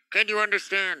Martians. Can you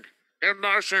understand? They're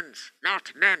Martians,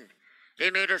 not men.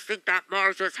 They made us think that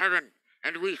Mars was heaven,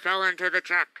 and we fell into the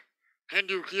trap. Can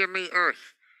you hear me,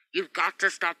 Earth? You've got to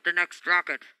stop the next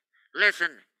rocket.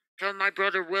 Listen, tell my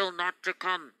brother Will not to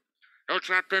come. They'll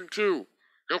trap him too.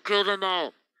 They'll kill them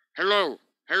all. Hello,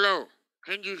 hello.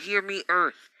 Can you hear me,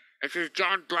 Earth? This is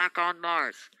John Black on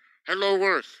Mars. Hello,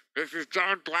 Earth. This is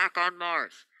John Black on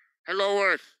Mars. Hello,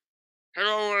 Earth.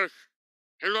 Hello, Earth.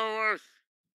 Hello, Earth.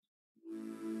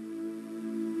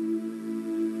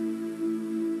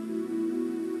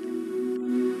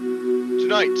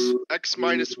 Tonight,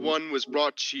 X-1 was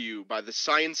brought to you by the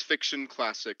science fiction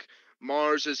classic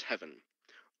Mars is Heaven,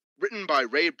 written by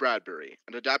Ray Bradbury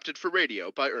and adapted for radio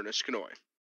by Ernest Kenoy.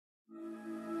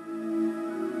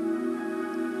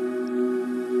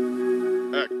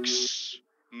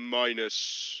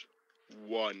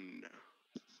 X-1.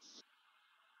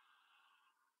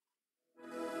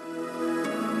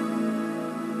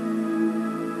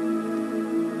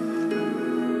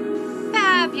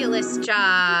 Fabulous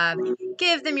job.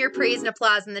 Give them your praise and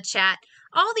applause in the chat.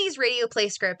 All these radio play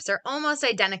scripts are almost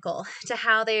identical to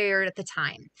how they aired at the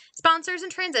time. Sponsors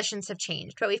and transitions have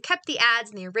changed, but we've kept the ads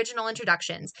and the original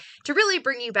introductions to really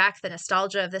bring you back the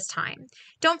nostalgia of this time.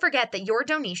 Don't forget that your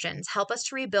donations help us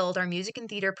to rebuild our music and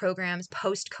theater programs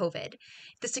post-COVID.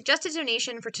 The suggested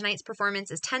donation for tonight's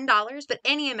performance is $10, but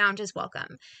any amount is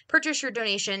welcome. Purchase your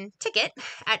donation ticket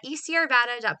at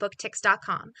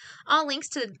ecrvada.booktix.com. All links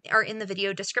are in the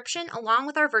video description along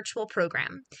with our virtual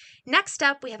program. Next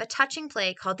up, we have a touching play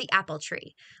called The Apple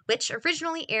Tree, which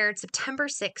originally aired September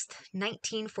 6th,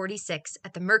 1946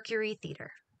 at the Mercury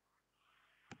Theater.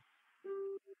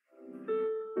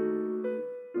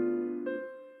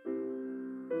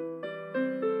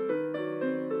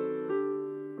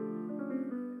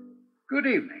 Good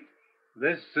evening.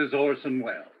 This is Orson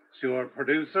Welles, your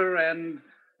producer, and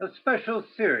a special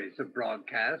series of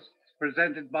broadcasts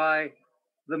presented by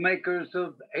the makers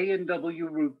of A&W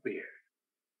Root Beer,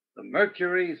 the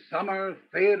Mercury Summer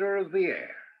Theater of the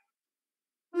Air.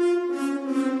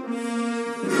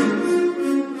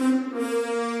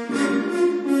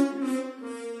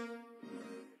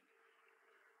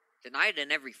 Tonight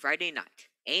and every Friday night,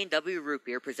 A&W Root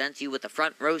Beer presents you with a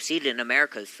front row seat in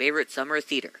America's favorite summer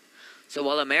theater. So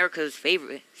while America's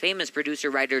famous producer,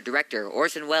 writer, director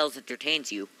Orson Welles entertains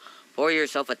you, pour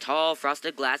yourself a tall,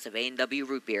 frosted glass of A&W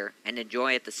Root Beer and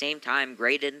enjoy at the same time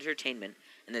great entertainment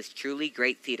in this truly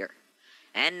great theater.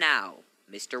 And now,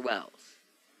 Mr. Welles.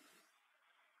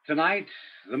 Tonight,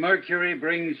 the Mercury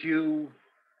brings you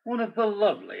one of the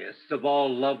loveliest of all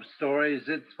love stories.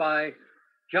 It's by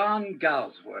John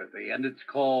Galsworthy, and it's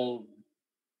called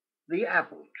The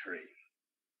Apple Tree.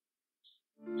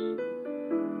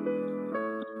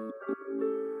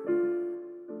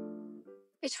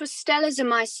 It was Stella's and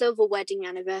my silver wedding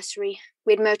anniversary.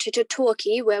 We'd motored to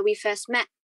Torquay, where we first met,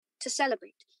 to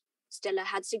celebrate. Stella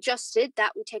had suggested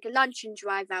that we take a lunch and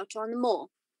drive out on the moor.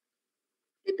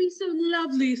 It'd be so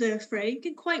lovely there, Frank,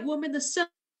 and quite warm in the sun.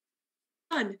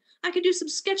 I could do some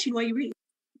sketching while you read.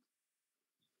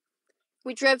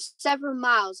 We drove several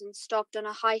miles and stopped on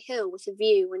a high hill with a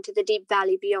view into the deep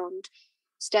valley beyond.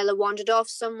 Stella wandered off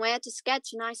somewhere to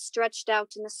sketch, and I stretched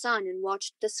out in the sun and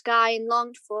watched the sky and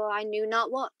longed for I knew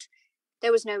not what.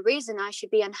 There was no reason I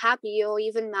should be unhappy or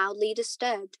even mildly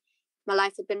disturbed. My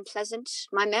life had been pleasant,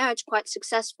 my marriage quite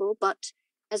successful, but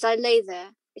as I lay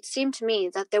there, it seemed to me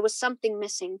that there was something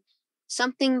missing,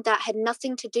 something that had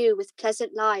nothing to do with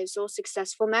pleasant lives or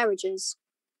successful marriages.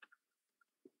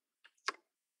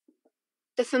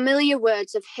 The familiar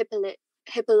words of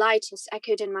Hippolytus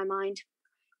echoed in my mind.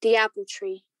 The apple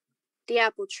tree,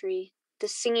 the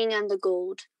singing and the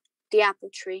gold, the apple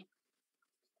tree.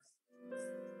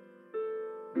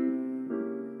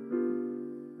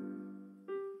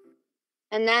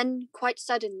 And then, quite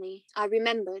suddenly, I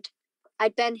remembered.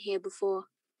 I'd been here before,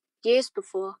 years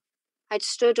before. I'd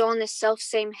stood on this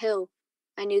self-same hill.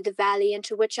 I knew the valley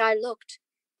into which I looked,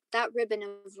 that ribbon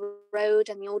of road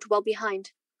and the old well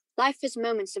behind. Life is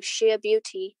moments of sheer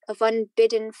beauty, of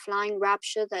unbidden flying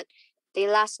rapture that they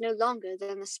last no longer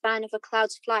than the span of a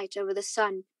cloud's flight over the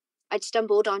sun. I'd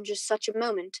stumbled on just such a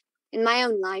moment. In my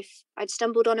own life, I'd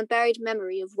stumbled on a buried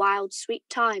memory of wild, sweet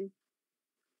time.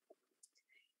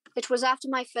 It was after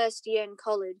my first year in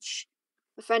college.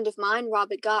 A friend of mine,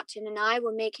 Robert Garton, and I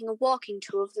were making a walking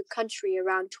tour of the country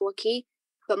around Torquay,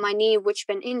 but my knee, which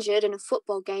had been injured in a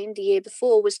football game the year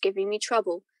before, was giving me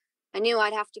trouble. I knew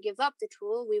I'd have to give up the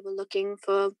tour. We were looking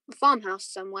for a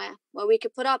farmhouse somewhere where we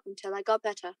could put up until I got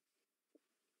better.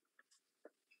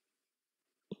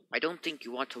 I don't think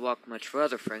you want to walk much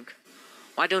further, Frank.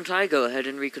 Why don't I go ahead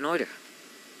and reconnoiter?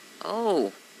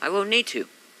 Oh, I won't need to.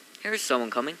 Here's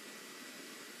someone coming.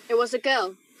 It was a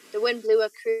girl. The wind blew her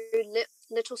crude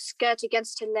little skirt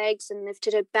against her legs and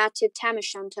lifted her battered tam o'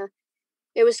 shanter.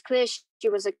 It was clear she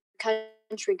was a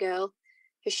country girl.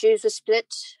 Her shoes were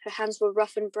split, her hands were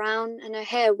rough and brown, and her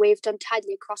hair waved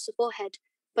untidily across her forehead.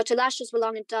 But her lashes were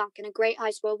long and dark, and her grey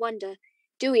eyes were a wonder,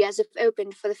 dewy as if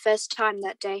opened for the first time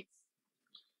that day.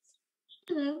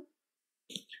 Hello.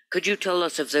 Could you tell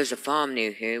us if there's a farm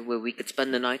near here where we could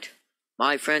spend the night?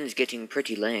 My friend's getting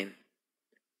pretty lame.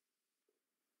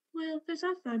 Well, there's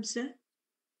our farm, sir.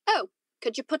 Oh,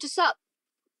 could you put us up?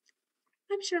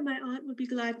 I'm sure my aunt would be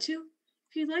glad to.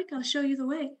 If you'd like, I'll show you the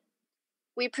way.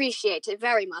 We appreciate it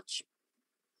very much.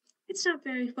 It's not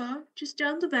very far, just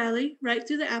down the valley, right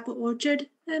through the apple orchard,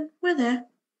 and we're there.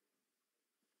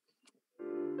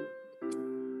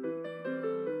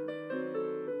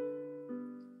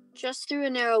 Just through a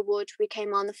narrow wood we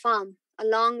came on the farm, a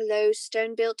long, low,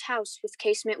 stone-built house with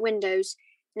casement windows.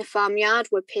 In a farmyard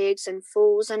were pigs and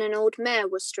fools, and an old mare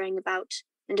was straying about,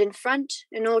 and in front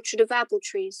an orchard of apple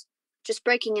trees, just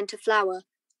breaking into flower.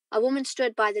 A woman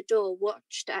stood by the door,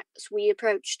 watched as we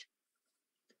approached.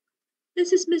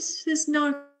 This is Mrs.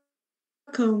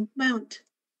 Narcombe, Mount.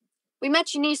 We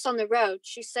met your niece on the road.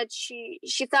 She said she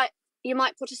thought you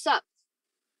might put us up.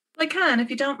 I can, if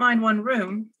you don't mind one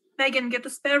room. Megan, get the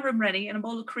spare room ready and a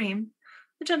bowl of cream.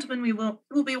 The gentleman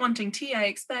will be wanting tea, I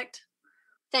expect.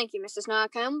 Thank you, Mrs.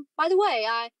 Narcombe. By the way,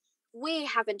 we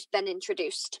haven't been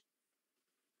introduced.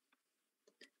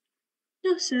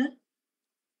 No, sir.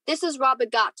 This is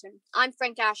Robert Garton. I'm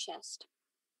Frank Ashurst.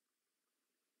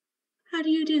 How do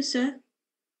you do, sir?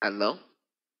 Hello?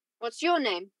 What's your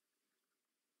name?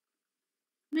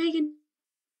 Megan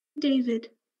David.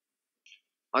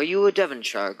 Are you a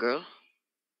Devonshire girl?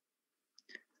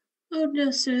 Oh,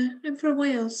 no, sir. I'm from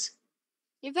Wales.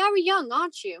 You're very young,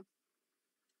 aren't you?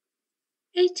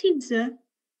 18, sir.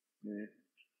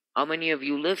 How many of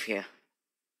you live here?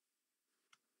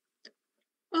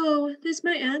 Oh, there's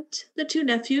my aunt, the two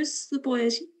nephews, the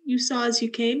boys you saw as you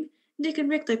came, Nick and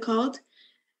Rick they're called,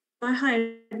 our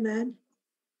hired man.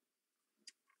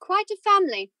 Quite a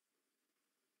family.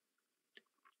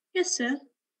 Yes, sir.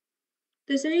 If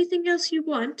there's anything else you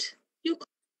want, you'll call.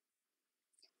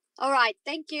 All right,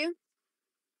 thank you.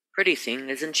 Pretty thing,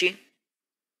 isn't she?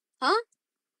 Huh?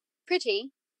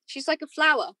 Pretty? She's like a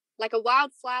flower, like a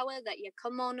wild flower that you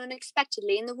come on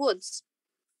unexpectedly in the woods.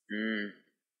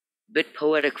 Bit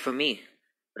poetic for me,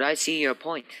 but I see your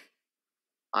point.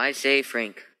 I say,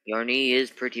 Frank, your knee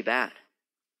is pretty bad.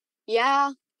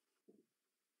 Yeah.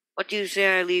 What do you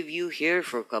say I leave you here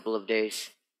for a couple of days?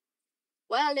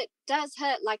 Well, it does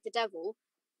hurt like the devil.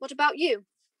 What about you?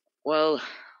 Well,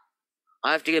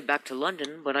 I have to get back to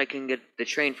London, but I can get the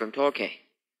train from Torquay.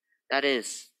 That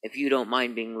is, if you don't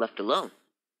mind being left alone.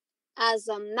 As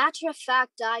a matter of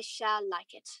fact, I shall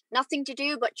like it. Nothing to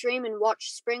do but dream and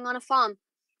watch spring on a farm.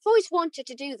 I've always wanted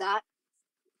to do that.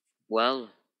 Well,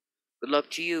 good luck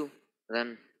to you,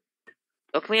 then.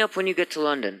 Look me up when you get to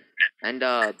London, and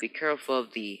be careful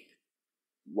of the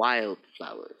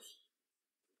wildflowers.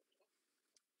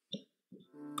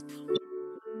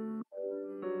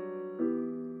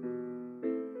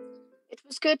 It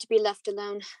was good to be left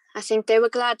alone. I think they were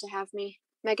glad to have me.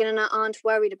 Megan and I aren't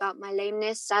worried about my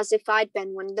lameness, as if I'd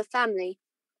been one of the family.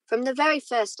 From the very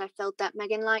first, I felt that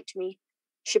Megan liked me.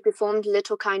 She performed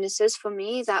little kindnesses for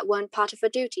me that weren't part of her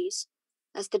duties.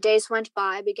 As the days went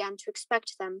by, I began to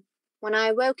expect them. When I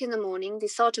awoke in the morning, the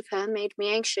thought of her made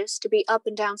me anxious to be up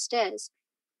and downstairs.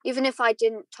 Even if I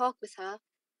didn't talk with her,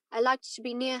 I liked to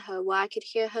be near her where I could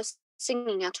hear her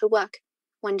singing at her work.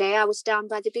 One day I was down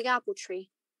by the big apple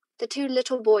tree. The two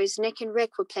little boys, Nick and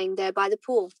Rick, were playing there by the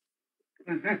pool.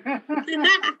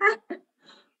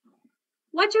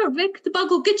 Watch out, Rick. The bug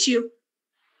will get you.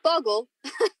 Boggle?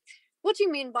 What do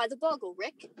you mean by the boggle,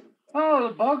 Rick? Oh,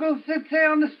 the boggle sits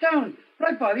there on the stone,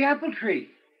 right by the apple tree.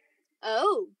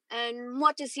 Oh, and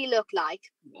what does he look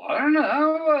like? I don't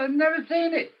know. I've never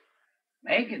seen it.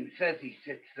 Megan says he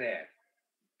sits there.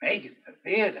 Megan's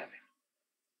afraid of him.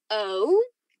 Oh?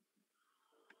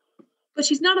 But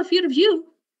she's not afraid of you.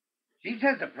 She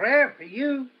says a prayer for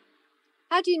you.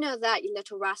 How do you know that, you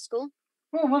little rascal?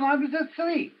 Well, when I was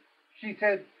asleep, she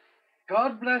said,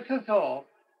 God bless us all,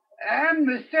 and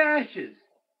Mr. Ashes.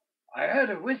 I heard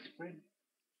her whispering.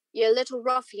 You're a little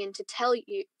ruffian to tell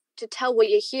what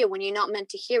you hear when you're not meant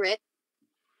to hear it.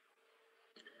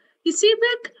 You see,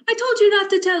 Rick? I told you not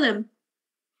to tell him.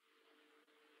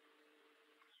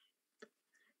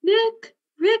 Nick,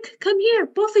 Rick, come here,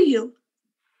 both of you.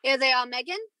 Here they are,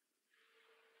 Megan.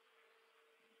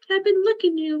 I've been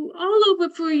looking you all over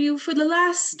for you for the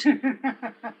last... Go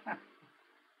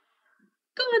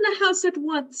in the house at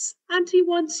once. Auntie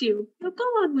wants you. Now go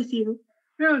on with you.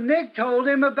 No, Nick told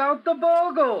him about the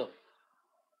bogle.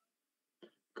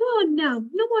 Go on now.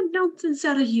 No more nonsense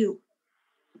out of you.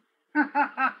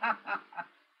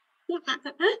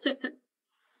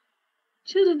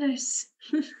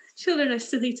 Children are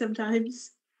silly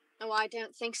sometimes. Oh, I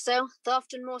don't think so. They're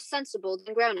often more sensible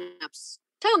than grown-ups.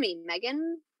 Tell me,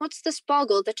 Megan, what's this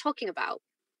boggle they're talking about?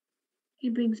 He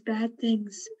brings bad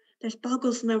things. There's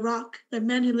boggles in the rock. They're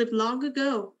men who lived long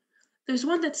ago. There's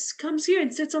one that comes here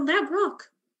and sits on that rock.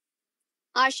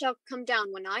 I shall come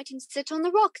down one night and sit on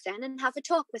the rock then and have a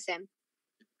talk with him.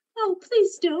 Oh,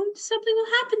 please don't. Something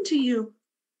will happen to you.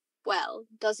 Well,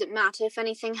 does it matter if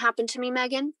anything happened to me,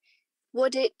 Megan?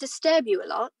 Would it disturb you a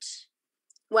lot?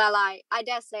 Well, I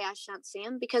dare say I shan't see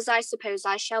him, because I suppose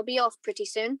I shall be off pretty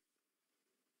soon.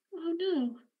 Oh,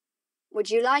 no. Would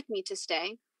you like me to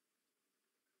stay?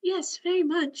 Yes, very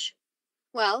much.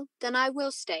 Well, then I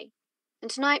will stay.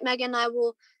 And tonight, Megan,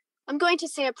 I'm going to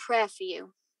say a prayer for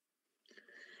you.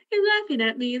 You're laughing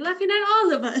at me. You're laughing at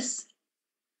all of us.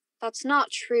 That's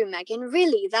not true, Megan.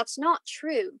 Really, that's not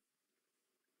true.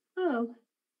 Oh,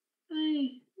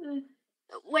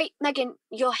 Wait, Megan,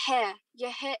 your hair,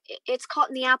 it's caught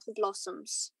in the apple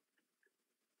blossoms.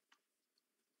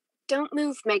 Don't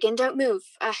move, Megan, don't move.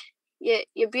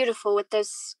 You're beautiful with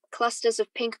those clusters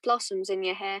of pink blossoms in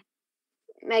your hair.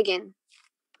 Megan.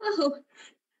 Oh.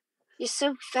 You're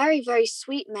so very, very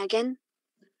sweet, Megan.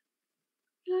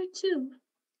 You are too.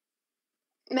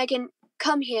 Megan,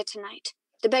 come here tonight.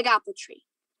 The big apple tree.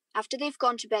 After they've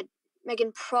gone to bed,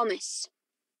 Megan, promise.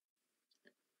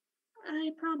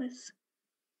 I promise.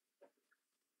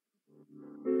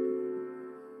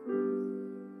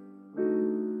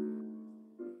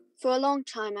 For a long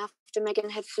time after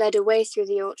Megan had fled away through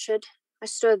the orchard, I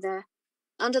stood there,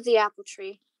 under the apple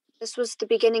tree. This was the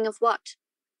beginning of what?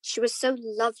 She was so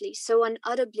lovely, so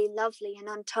unutterably lovely and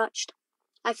untouched.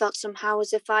 I felt somehow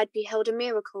as if I'd beheld a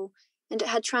miracle, and it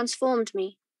had transformed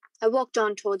me. I walked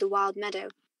on toward the wild meadow.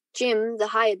 Jim, the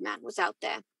hired man, was out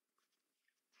there.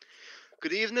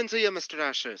 Good evening to you, Mr.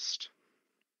 Ashurst.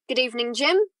 Good evening,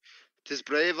 Jim. 'Tis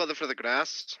brave weather for the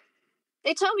grass.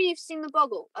 They told me you've seen the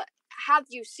boggle. Have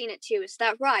you seen it too? Is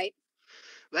that right?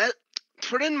 Well,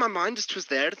 'twere in my mind as 'twas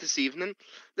there this evening.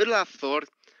 Little I thought.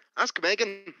 Ask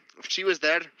Megan if she was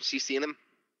there. She seen him.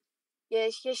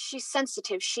 Yes, she's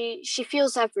sensitive. She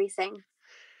feels everything.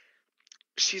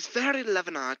 She's very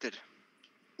loving-hearted.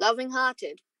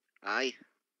 Loving-hearted? Aye.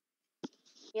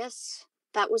 Yes,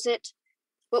 that was it.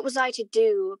 What was I to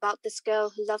do about this girl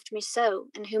who loved me so,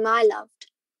 and whom I loved?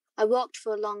 I walked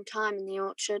for a long time in the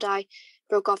orchard. I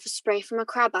broke off a spray from a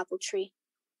crabapple tree.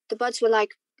 The buds were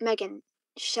like Megan,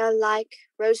 shell-like,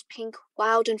 rose-pink,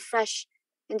 wild and fresh,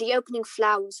 and the opening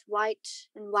flowers white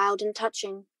and wild and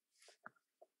touching.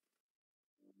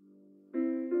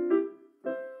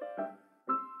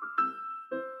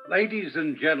 Ladies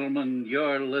and gentlemen,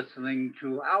 you're listening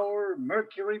to our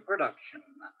Mercury production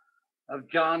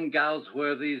of John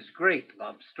Galsworthy's great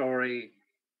love story,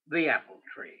 The Apple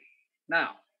Tree.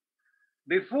 Now,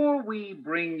 before we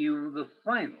bring you the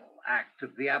final act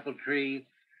of The Apple Tree,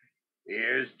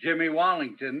 here's Jimmy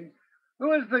Wallington,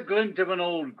 who has the glint of an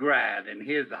old grad in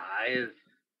his eye as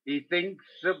he thinks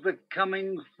of the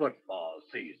coming football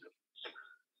season.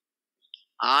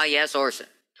 Ah, yes, Orson.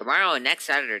 Tomorrow and next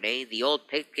Saturday, the old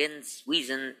Pickens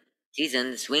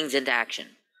season swings into action.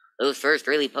 Those first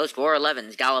really post-war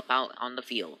 11s gallop out on the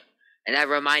field. And that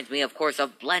reminds me, of course,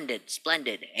 of blended,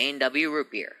 splendid A&W root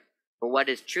beer. For what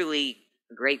is truly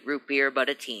a great root beer but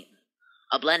a team.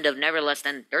 A blend of never less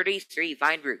than 33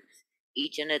 fine roots,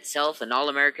 each in itself an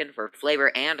all-American for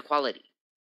flavor and quality.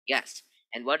 Yes,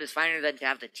 and what is finer than to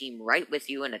have the team right with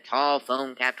you in a tall,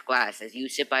 foam-capped glass as you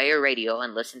sit by your radio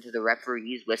and listen to the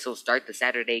referee's whistle start the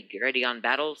Saturday Gridiron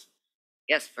battles?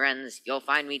 Yes, friends, you'll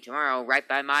find me tomorrow right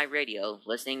by my radio,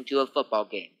 listening to a football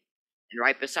game. And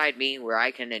right beside me, where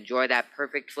I can enjoy that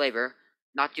perfect flavor,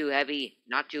 not too heavy,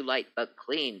 not too light, but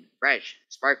clean, fresh,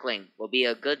 sparkling, will be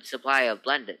a good supply of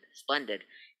blended, splendid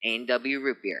A&W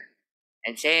root beer.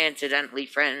 And say incidentally,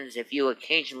 friends, if you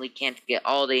occasionally can't get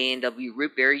all the A&W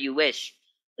root beer you wish,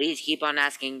 please keep on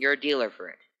asking your dealer for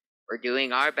it. We're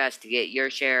doing our best to get your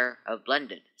share of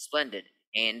blended, splendid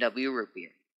A&W root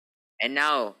beer. And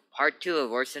now, part 2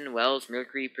 of Orson Welles'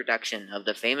 Mercury production of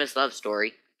the famous love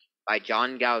story by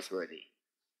John Galsworthy,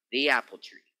 The Apple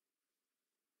Tree.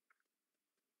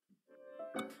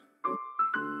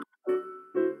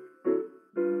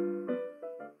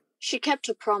 She kept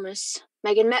her promise.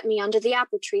 Megan met me under the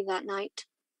apple tree that night.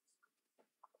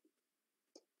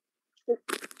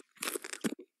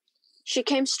 She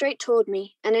came straight toward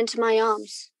me and into my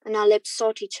arms, and our lips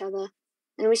sought each other,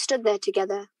 and we stood there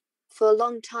together for a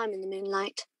long time in the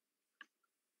moonlight.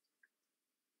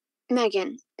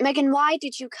 Megan, why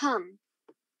did you come?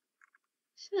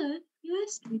 Sir, you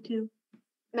asked me to.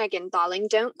 Megan, darling,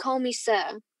 don't call me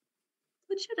sir.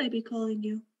 What should I be calling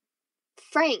you?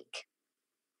 Frank.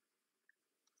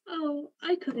 Oh,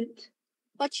 I couldn't.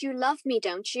 But you love me,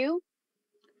 don't you?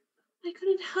 I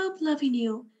couldn't help loving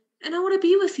you, and I want to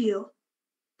be with you.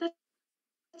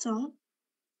 That's all.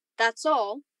 That's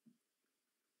all?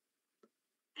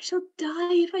 I shall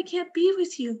die if I can't be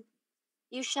with you.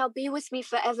 You shall be with me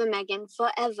forever, Megan,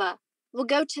 forever. We'll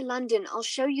go to London. I'll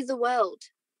show you the world.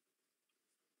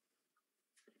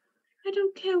 I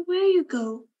don't care where you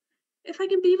go. If I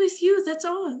can be with you, that's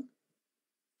all.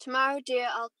 Tomorrow, dear,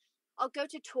 I'll go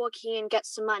to Torquay and get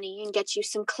some money and get you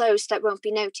some clothes that won't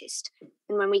be noticed.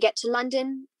 And when we get to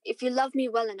London, if you love me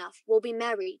well enough, we'll be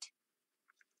married.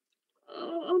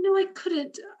 Oh no, I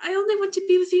couldn't. I only want to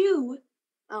be with you.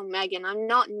 Oh, Megan, I'm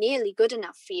not nearly good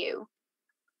enough for you.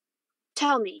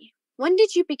 Tell me, when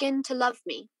did you begin to love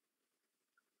me?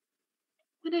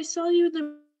 When I saw you in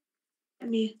the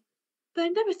me, but I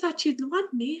never thought you'd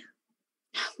want me.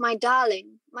 My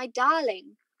darling, my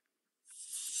darling.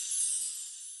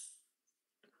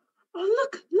 Oh,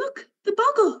 look, the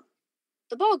bogle.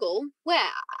 The bogle? Where?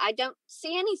 I don't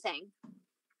see anything.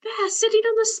 There, sitting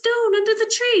on the stone under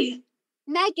the tree.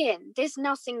 Megan, there's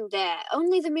nothing there,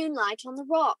 only the moonlight on the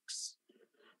rocks.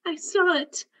 I saw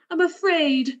it. I'm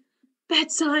afraid.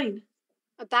 Bad sign.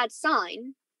 A bad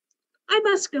sign? I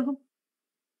must go.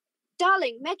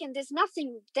 Darling, Megan, there's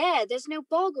nothing there. There's no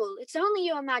bogle. It's only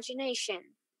your imagination.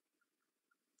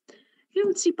 You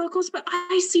don't see bogles, but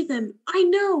I see them. I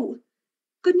know.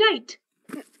 Good night.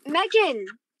 Megan!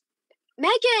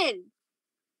 Megan!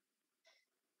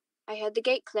 I heard the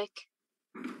gate click.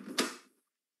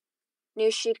 Knew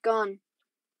she'd gone.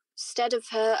 Instead of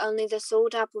her, only this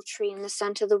old apple tree in the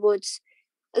centre of the woods.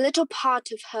 A little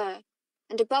part of her.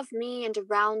 And above me and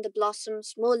around the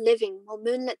blossoms, more living, more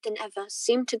moonlit than ever,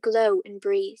 seemed to glow and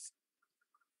breathe.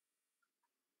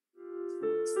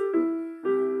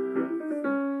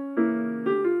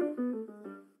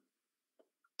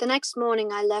 The next morning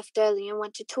I left early and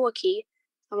went to Torquay.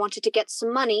 I wanted to get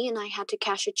some money and I had to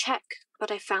cash a cheque,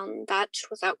 but I found that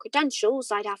without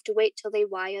credentials I'd have to wait till they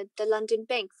wired the London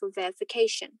bank for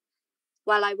verification.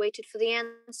 While I waited for the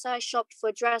answer, I shopped for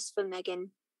a dress for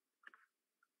Megan.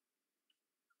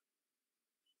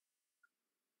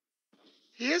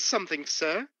 Here's something,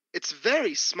 sir. It's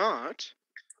very smart.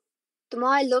 The more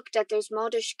I looked at those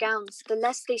modish gowns, the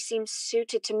less they seemed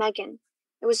suited to Megan.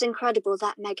 It was incredible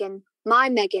that Megan, my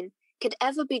Megan, could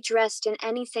ever be dressed in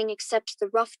anything except the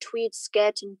rough tweed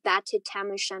skirt and battered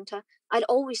tam o' shanter I'd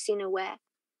always seen her wear.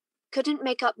 Couldn't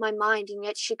make up my mind, and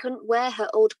yet she couldn't wear her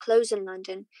old clothes in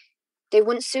London. They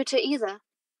wouldn't suit her either.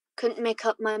 Couldn't make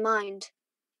up my mind.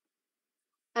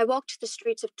 I walked the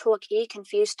streets of Torquay,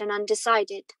 confused and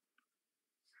undecided.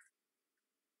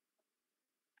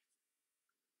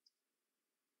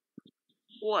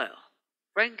 Well,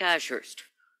 Frank Ashurst,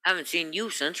 haven't seen you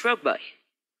since rugby.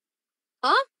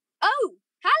 Huh? Oh,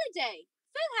 Halliday!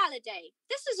 Phil Halliday!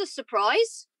 This is a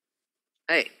surprise.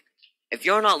 Hey, if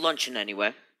you're not lunching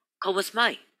anywhere, come with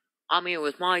me. I'm here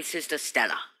with my sister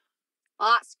Stella.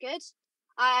 Oh, that's good.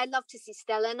 I'd love to see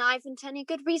Stella, and I haven't any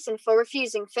good reason for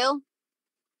refusing, Phil.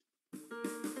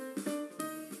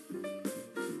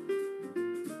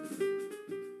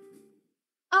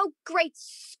 Oh, great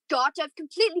Scott, I've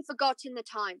completely forgotten the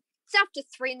time. It's after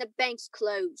 3 and the bank's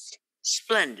closed.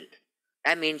 Splendid.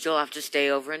 That means you'll have to stay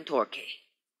over in Torquay.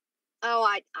 Oh,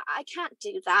 I can't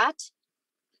do that.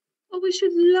 But we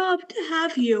should love to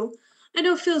have you. I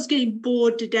know Phil's getting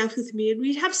bored to death with me, and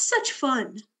we'd have such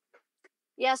fun.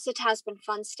 Yes, it has been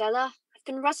fun, Stella. I've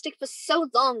been rustic for so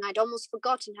long I'd almost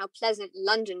forgotten how pleasant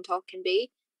London talk can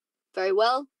be. Very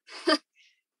well.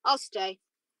 I'll stay.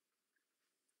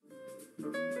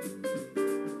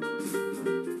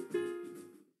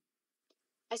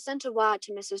 I sent a wire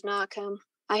to Mrs. Narcombe.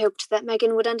 I hoped that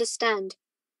Megan would understand.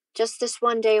 Just this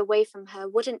one day away from her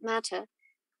wouldn't matter.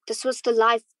 This was the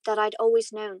life that I'd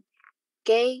always known.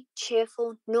 Gay,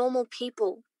 cheerful, normal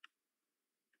people.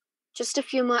 Just a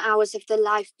few more hours of the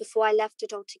life before I left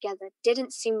it altogether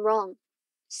didn't seem wrong.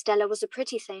 Stella was a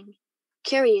pretty thing.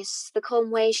 Curious, the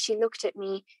calm way she looked at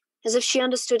me, as if she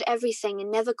understood everything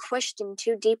and never questioned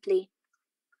too deeply.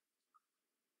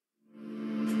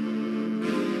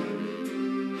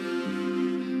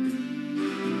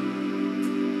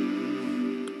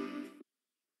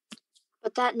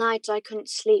 But that night I couldn't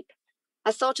sleep.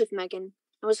 I thought of Megan.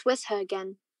 I was with her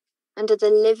again, under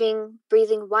the living,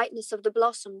 breathing whiteness of the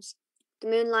blossoms, the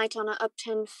moonlight on her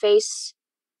upturned face,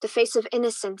 the face of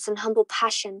innocence and humble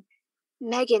passion.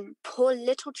 Megan, poor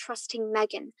little trusting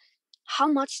Megan. How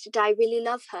much did I really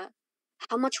love her?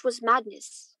 How much was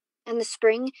madness? And the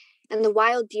spring, and the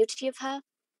wild beauty of her?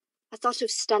 I thought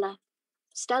of Stella.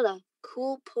 Stella,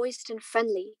 cool, poised, and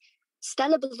friendly.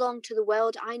 Stella belonged to the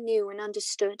world I knew and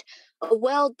understood, a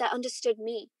world that understood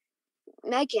me.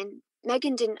 Megan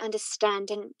didn't understand,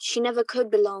 and she never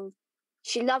could belong.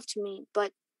 She loved me,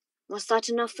 but was that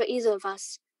enough for either of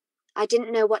us? I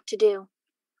didn't know what to do.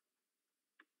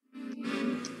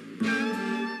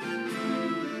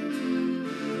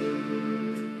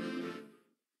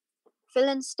 Phil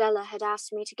and Stella had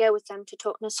asked me to go with them to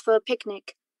Totnes for a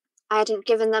picnic. I hadn't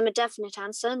given them a definite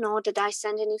answer, nor did I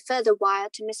send any further wire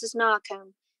to Mrs.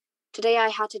 Narcombe. Today I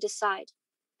had to decide.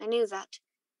 I knew that.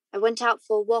 I went out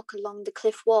for a walk along the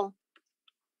cliff wall.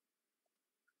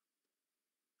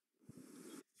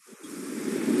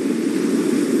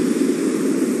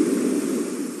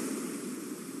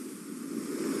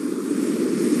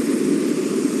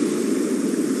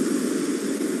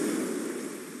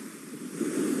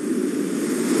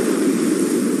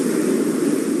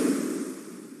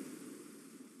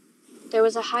 There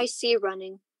was a high sea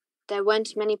running. There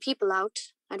weren't many people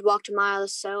out. I'd walked a mile or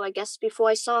so, I guess, before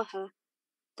I saw her.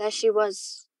 There she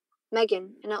was,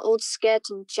 Megan, in her old skirt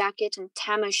and jacket and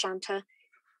tam o' shanter.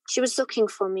 She was looking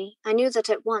for me. I knew that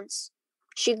at once.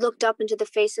 She'd looked up into the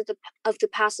faces of the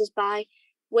passers-by,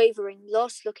 wavering,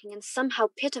 lost-looking, and somehow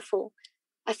pitiful.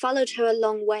 I followed her a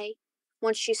long way.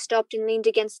 Once she stopped and leaned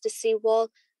against the sea wall,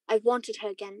 I wanted her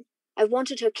again. I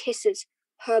wanted her kisses,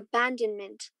 her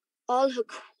abandonment, all her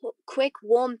quick,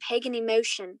 warm, pagan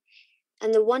emotion,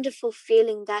 and the wonderful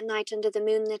feeling that night under the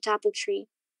moonlit apple tree.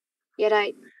 Yet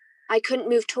I couldn't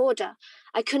move toward her.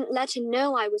 I couldn't let her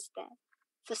know I was there.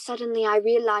 For suddenly I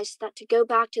realized that to go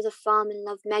back to the farm and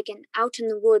love Megan, out in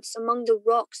the woods, among the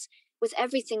rocks, with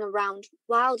everything around,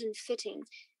 wild and fitting,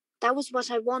 that was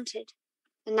what I wanted.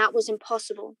 And that was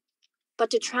impossible. But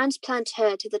to transplant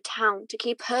her to the town, to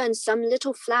keep her in some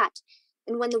little flat,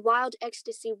 and when the wild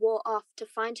ecstasy wore off, to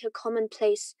find her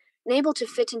commonplace, and able to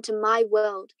fit into my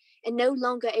world, and no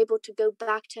longer able to go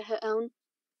back to her own,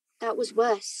 that was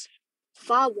worse.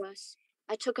 Far worse.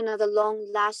 I took another long,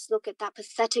 last look at that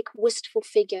pathetic, wistful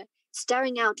figure,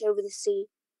 staring out over the sea.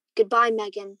 Goodbye,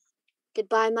 Megan.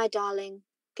 Goodbye, my darling.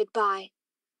 Goodbye.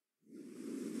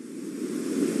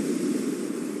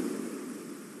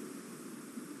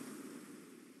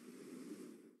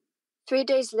 Three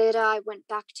days later, I went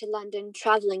back to London,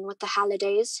 travelling with the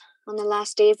Hallidays. On the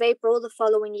last day of April the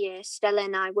following year, Stella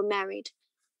and I were married.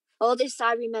 All this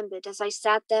I remembered as I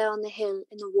sat there on the hill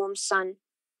in the warm sun.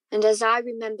 And as I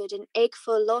remembered, an ache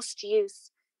for lost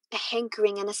youth, a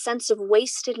hankering and a sense of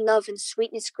wasted love and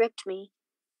sweetness gripped me.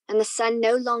 And the sun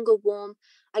no longer warm,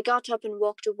 I got up and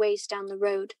walked a ways down the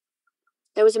road.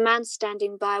 There was a man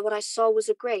standing by what I saw was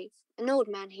a grave, an old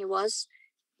man he was,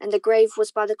 and the grave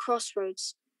was by the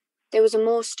crossroads. There was a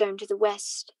moorstone to the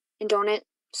west, and on it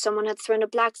someone had thrown a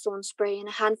blackthorn spray and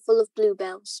a handful of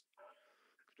bluebells.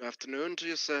 Good afternoon to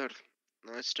you, sir.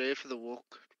 Nice day for the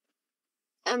walk.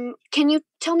 Can you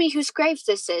tell me whose grave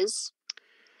this is?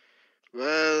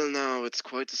 Well, now, it's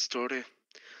quite a story.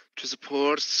 'Twas a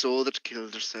poor soul that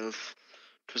killed herself.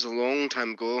 'Twas a long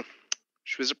time ago.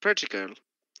 She was a pretty girl,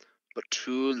 but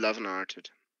too loving-hearted.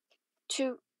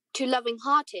 Too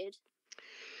loving-hearted?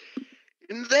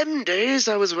 In them days,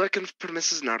 I was working for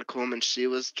Mrs. Narcombe, and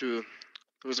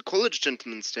there was a college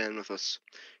gentleman staying with us.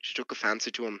 She took a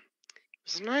fancy to him. He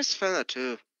was a nice fella,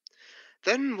 too.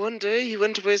 Then, one day, he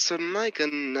went away sudden-like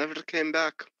and never came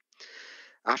back.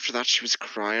 After that, she was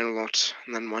crying a lot,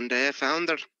 and then one day I found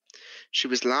her. She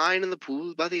was lying in the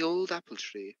pool by the old apple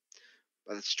tree,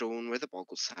 by the stone where the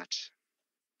boggle sat.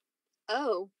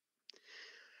 Oh.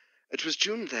 It was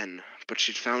June then, but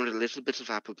she'd found a little bit of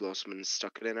apple blossom and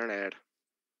stuck it in her hair.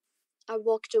 I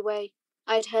walked away.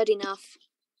 I'd heard enough.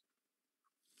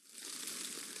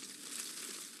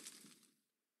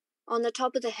 On the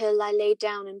top of the hill, I lay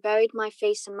down and buried my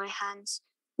face in my hands.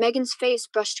 Megan's face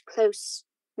brushed close.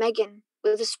 Megan,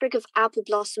 with a sprig of apple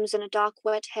blossoms and a dark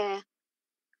wet hair.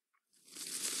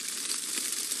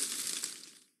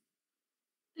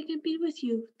 If I can be with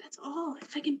you, that's all.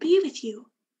 If I can be with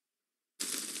you.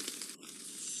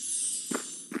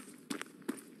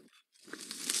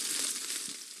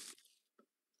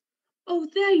 Oh,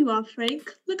 there you are,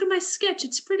 Frank. Look at my sketch.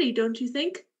 It's pretty, don't you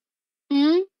think?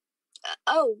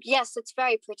 Oh, yes, it's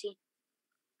very pretty.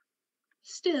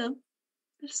 Still,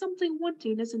 there's something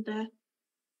wanting, isn't there?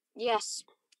 Yes.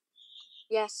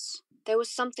 Yes, there was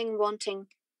something wanting.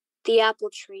 The apple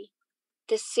tree,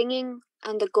 the singing,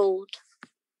 and the gold.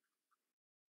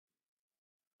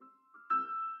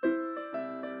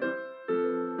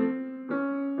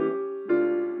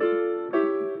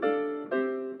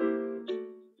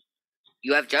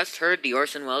 You have just heard the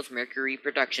Orson Welles Mercury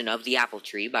production of The Apple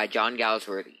Tree by John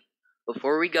Galsworthy.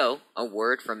 Before we go, a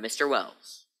word from Mr.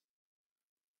 Wells.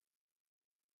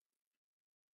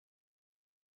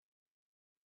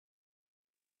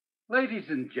 Ladies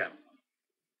and gentlemen,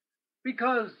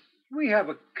 because we have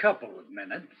a couple of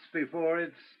minutes before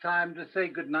it's time to say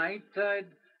goodnight, I'd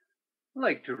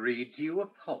like to read to you a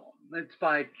poem. It's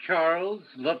by Charles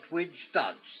Lutwidge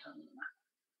Dodgson,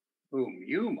 whom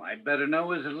you might better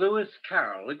know as Lewis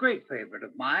Carroll, a great favorite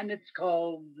of mine. It's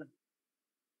called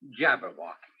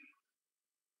Jabberwocky.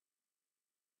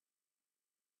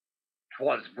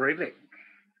 'Twas brillig,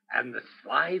 and the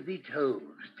slithy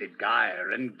toves did gyre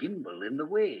and gimble in the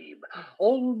wabe.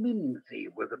 All mimsy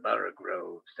were the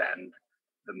borogoves, and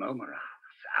the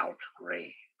momeraughs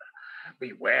outgrabe.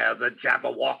 Beware the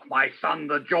Jabberwock, my son,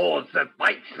 the jaws that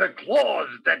bites, the claws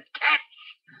that catch.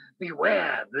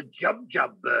 Beware the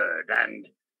Jubjub bird, and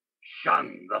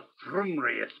shun the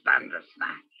Frumrius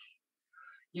Bandersnatch.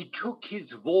 He took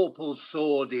his vorpal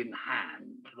sword in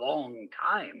hand, long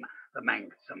time the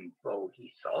manxome foe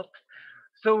he sought.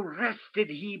 So rested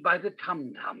he by the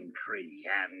tum-tum tree,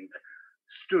 and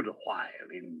stood a while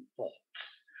in thought.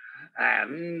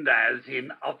 And as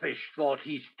in uffish thought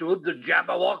he stood, the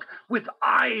Jabberwock with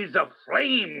eyes of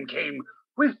flame came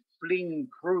whiffling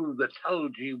through the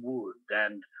tulgey wood,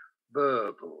 and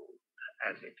burbled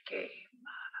as it came.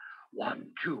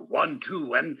 1, 2, 1,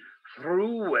 2, and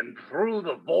through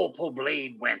the vorpal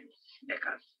blade went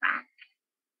snicker-snack.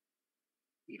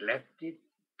 He left it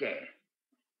dead,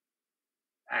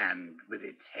 and with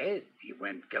its head he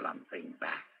went galumphing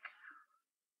back.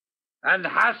 And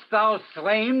hast thou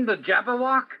slain the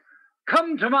Jabberwock?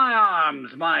 Come to my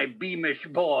arms, my beamish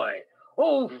boy.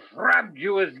 O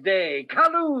frabjous day,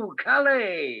 Callooh,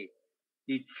 Calais,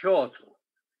 he chortled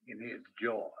in his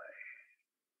joy.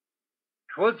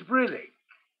 'Twas brillig,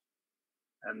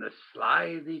 and the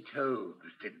slithy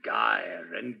toves did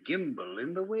gyre and gimble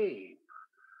in the wabe.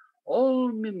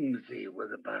 All mimsy were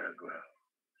the borogoves,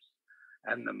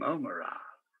 and the momeraughs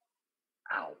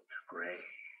outgrabe.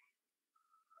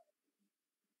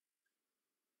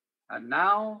 And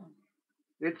now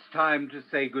it's time to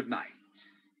say goodnight.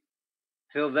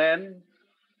 Till then,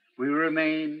 we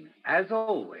remain, as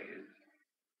always,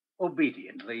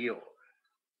 obediently yours.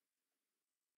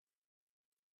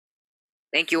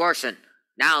 Thank you, Orson.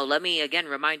 Now, let me again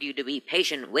remind you to be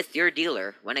patient with your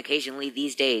dealer when occasionally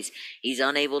these days he's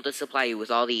unable to supply you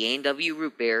with all the A&W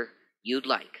root beer you'd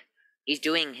like. He's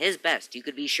doing his best, you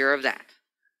could be sure of that.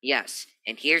 Yes,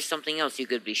 and here's something else you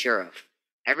could be sure of.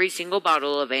 Every single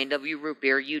bottle of A&W root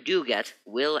beer you do get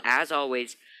will, as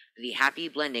always, be the happy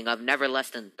blending of never less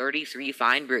than 33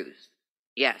 fine brews.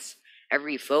 Yes,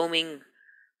 Every foaming,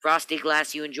 frosty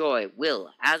glass you enjoy will,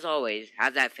 as always,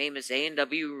 have that famous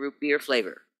A&W root beer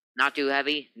flavor. Not too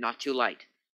heavy, not too light,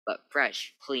 but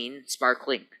fresh, clean,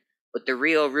 sparkling, with the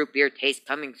real root beer taste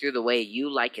coming through the way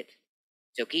you like it.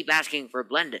 So keep asking for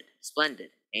blended,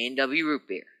 splendid A&W root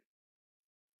beer.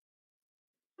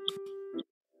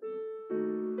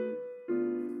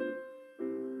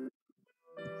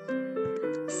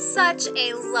 Such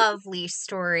a lovely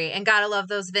story, and gotta love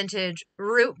those vintage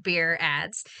root beer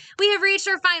ads. We have reached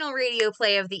our final radio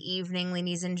play of the evening,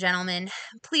 ladies and gentlemen.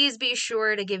 Please be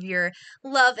sure to give your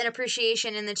love and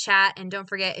appreciation in the chat, and don't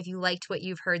forget, if you liked what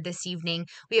you've heard this evening,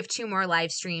 we have 2 more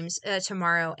live streams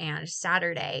tomorrow and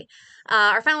Saturday.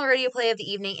 Our final radio play of the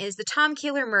evening is The Tom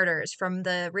Keeler Murders from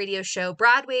the radio show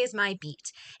Broadway's My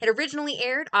Beat. It originally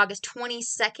aired August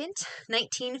 22nd,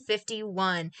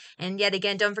 1951. And yet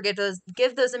again, don't forget to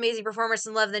give those amazing performers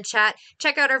some love in the chat.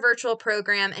 Check out our virtual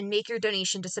program and make your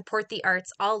donation to support the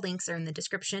arts. All links are in the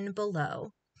description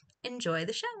below. Enjoy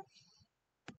the show.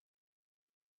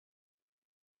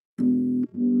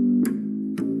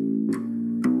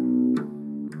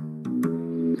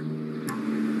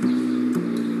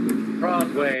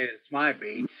 Broadway is my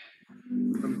beat.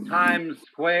 From Times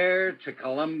Square to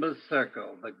Columbus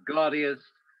Circle, the gaudiest,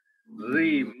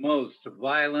 the most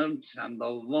violent, and the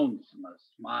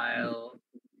lonesomest mile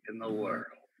in the world.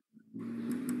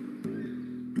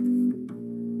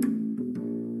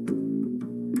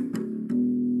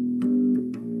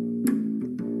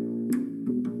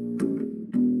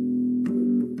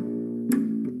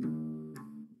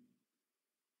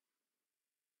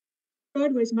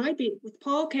 Broadway's My Beat with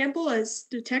Paul Campbell as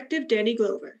Detective Danny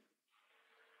Glover.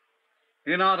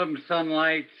 In autumn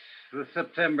sunlight, the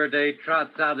September day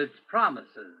trots out its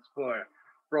promises for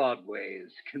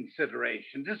Broadway's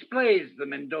consideration, displays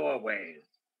them in doorways,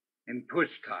 in push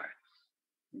carts,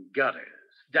 in gutters,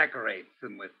 decorates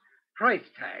them with price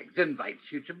tags,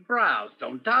 invites you to browse,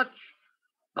 don't touch,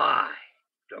 buy,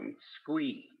 don't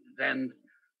squeeze, and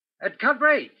at cut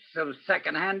rates of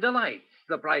second-hand delights,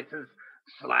 the prices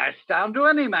slashed down to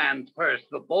any man's purse,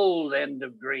 the bold end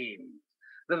of dreams.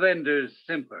 The vendors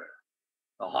simper,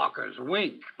 the hawkers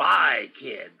wink. Buy,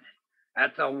 kid.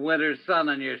 That's a winter sun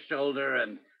on your shoulder,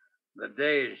 and the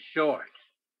day is short.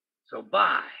 So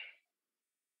buy.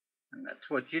 And that's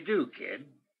what you do, kid.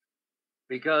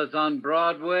 Because on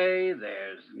Broadway,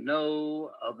 there's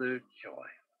no other choice.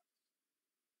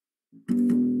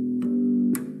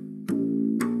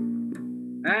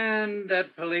 And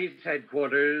at police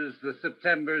headquarters, the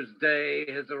September's day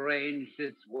has arranged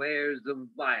its wares of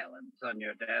violence on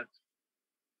your desk,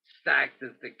 stacked as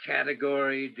the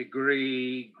category,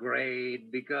 degree,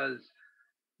 grade, because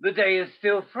the day is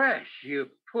still fresh. You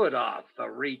put off the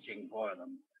reaching for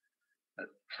them, the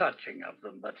touching of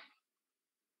them, but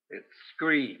it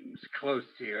screams close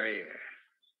to your ear.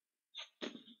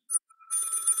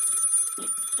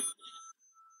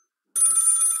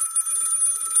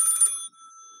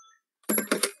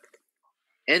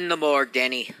 In the morgue,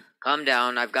 Danny. Come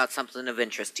down, I've got something of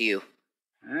interest to you.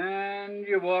 And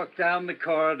you walk down the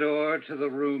corridor to the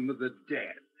room of the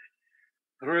dead,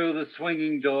 through the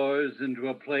swinging doors into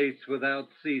a place without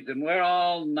season, where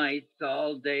all nights,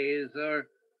 all days are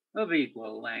of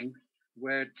equal length,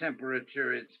 where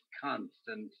temperature is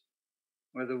constant,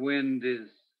 where the wind is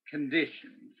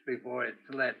conditioned before it's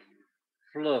let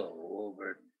flow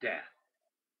over death.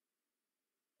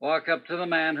 Walk up to the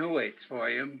man who waits for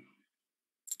you.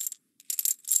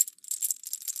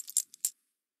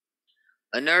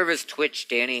 A nervous twitch,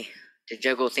 Danny, to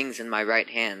juggle things in my right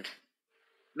hand.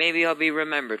 Maybe I'll be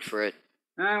remembered for it.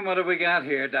 And what have we got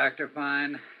here, Dr.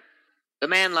 Fine? The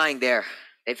man lying there.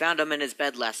 They found him in his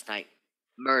bed last night.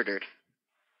 Murdered.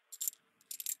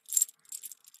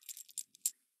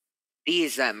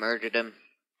 These that murdered him.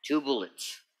 2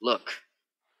 bullets. Look.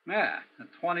 Yeah, a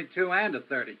 22 and a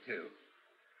 32.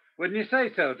 Wouldn't you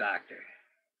say so, Doctor?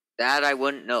 That I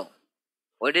wouldn't know.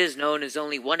 What is known is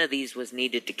only one of these was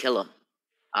needed to kill him.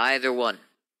 Either one.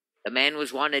 The man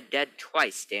was wanted dead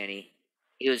twice, Danny.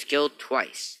 He was killed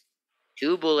twice.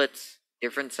 2 bullets,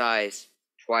 different size,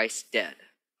 twice dead.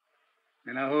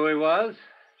 You know who he was?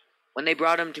 When they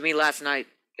brought him to me last night,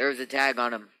 there was a tag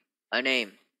on him. A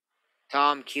name.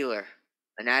 Tom Keeler.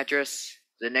 An address,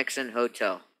 the Nixon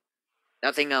Hotel.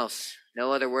 Nothing else.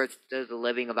 No other words to the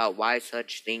living about why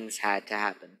such things had to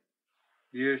happen.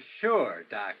 You're sure,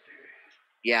 Doctor?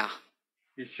 Yeah.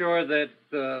 You sure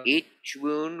that, Each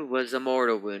wound was a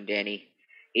mortal wound, Danny.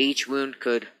 Each wound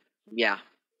could... Yeah,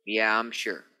 I'm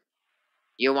sure.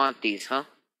 You want these, huh?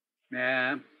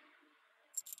 Yeah.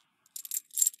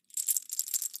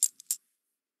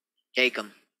 Take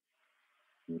 'em.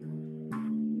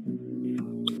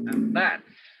 And that's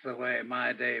the way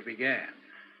my day began.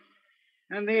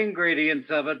 And the ingredients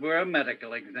of it were a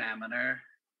medical examiner,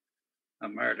 a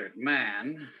murdered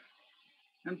man,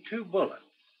 and 2 bullets.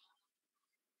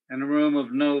 In a room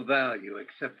of no value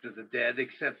except to the dead,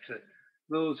 except to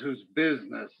those whose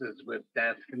business is with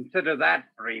death. Consider that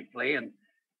briefly and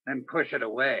then push it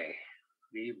away.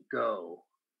 Leave go.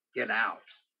 Get out.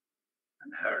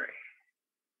 And hurry.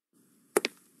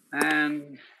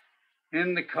 And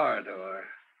in the corridor,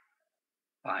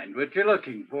 find what you're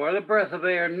looking for, the breath of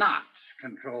air not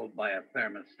controlled by a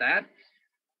thermostat.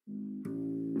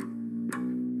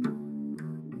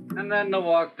 And then the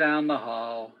walk down the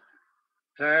hall,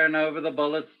 turn over the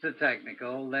bullets to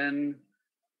technical, then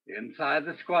inside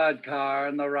the squad car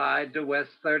and the ride to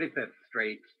West 35th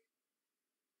Street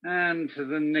and to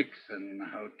the Nixon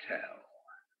Hotel.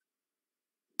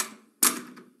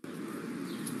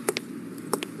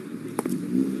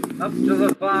 Up to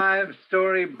the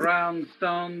 5-story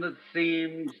brownstone that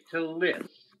seemed to list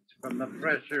from the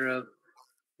pressure of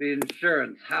the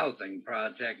insurance housing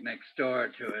project next door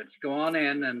to it. Go on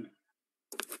in and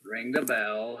ring the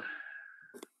bell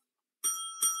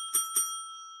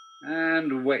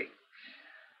and wait.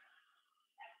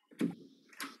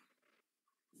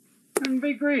 And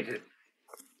be greeted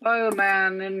by a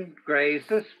man in gray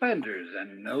suspenders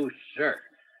and no shirt.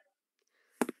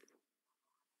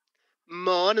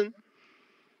 Morning.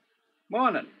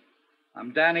 Morning.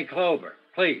 I'm Danny Clover.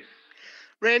 Please.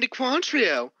 Randy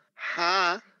Quantrio.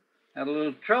 Hi. Had a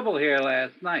little trouble here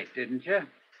last night, didn't you?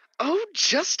 Oh,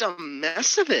 just a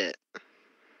mess of it.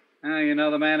 You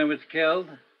know the man who was killed?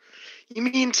 You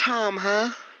mean Tom, huh?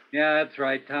 Yeah, that's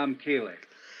right, Tom Keeler.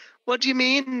 What do you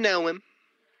mean, know him?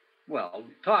 Well,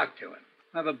 talk to him.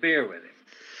 Have a beer with him.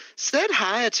 Said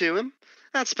hi to him.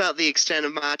 That's about the extent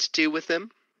of my to-do with him.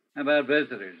 How about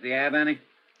visitors? Do you have any?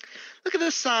 Look at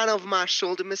the sign over my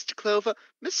shoulder, Mr. Clover.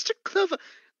 Mr. Clover,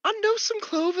 I know some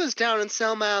Clovers down in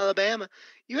Selma, Alabama.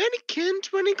 You any kin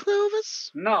to any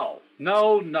Clovers? No.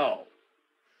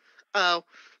 Oh,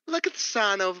 look at the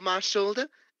sign over my shoulder.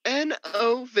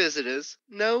 N-O visitors,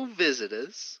 no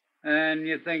visitors. And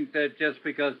you think that just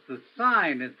because the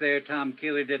sign is there, Tom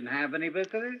Keeler didn't have any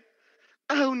visitors?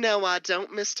 Oh, no, I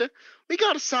don't, mister. We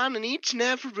got a sign in each and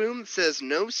every room that says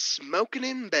no smoking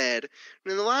in bed.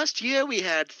 And in the last year, we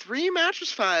had 3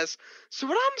 mattress fires. So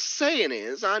what I'm saying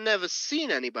is, I never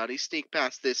seen anybody sneak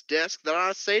past this desk that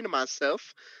I say to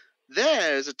myself,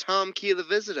 there's a Tom Keeler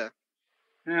visitor.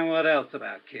 And what else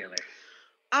about Keeler?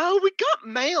 Oh, we got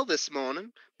mail this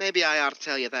morning. Maybe I ought to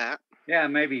tell you that. Yeah,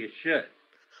 maybe you should.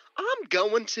 I'm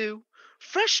going to.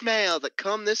 Fresh mail that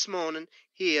come this morning.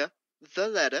 Here, the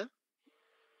letter.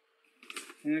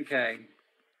 Okay,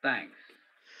 thanks.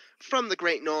 From the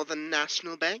Great Northern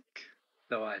National Bank.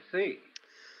 So I see.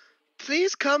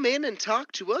 Please come in and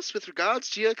talk to us with regards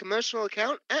to your commercial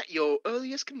account at your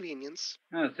earliest convenience.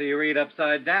 Oh, so you read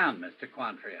upside down, Mr.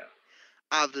 Quantrio.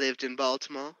 I've lived in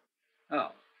Baltimore.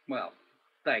 Oh, well,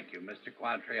 thank you, Mr.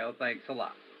 Quantrio. Thanks a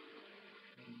lot.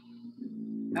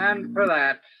 And for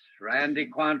that, Randy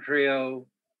Quantrio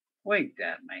winked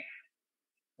at me,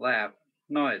 laughed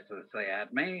noiselessly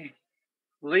at me,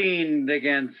 leaned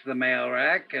against the mail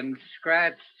rack, and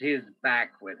scratched his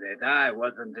back with it. I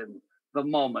wasn't in the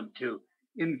moment to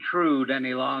intrude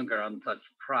any longer on such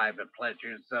private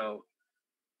pleasures, so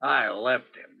I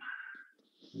left him.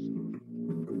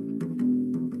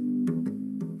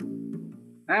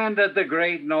 And at the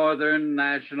Great Northern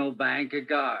National Bank, a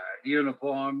guard,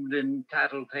 uniformed in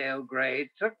tattletale gray,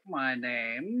 took my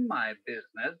name, my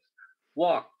business,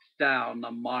 walked down the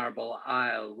marble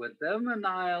aisle with them, an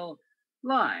aisle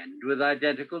lined with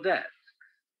identical desks,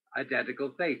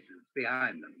 identical faces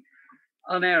behind them.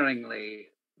 Unerringly,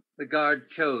 the guard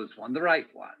chose one, the right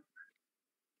one.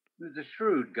 He was a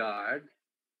shrewd guard.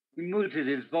 He mooted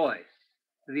his voice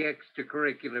to the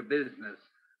extracurricular business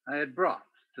I had brought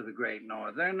to the Great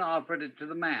Northern, offered it to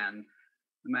the man.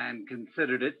 The man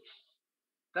considered it,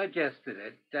 digested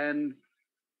it, and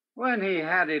when he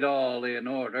had it all in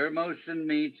order, motioned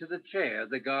me to the chair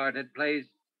the guard had placed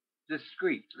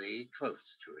discreetly close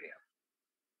to him.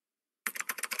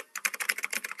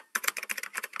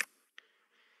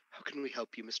 How can we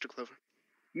help you, Mr. Clover?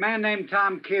 A man named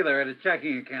Tom Keeler had a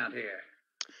checking account here.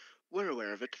 We're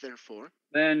aware of it, therefore.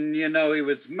 Then you know he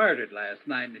was murdered last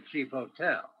night in the cheap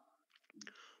hotel.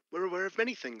 We're aware of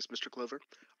many things, Mr. Clover.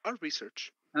 Our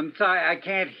research. I'm sorry, I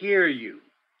can't hear you.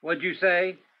 What'd you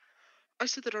say? I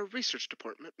said that our research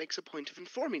department makes a point of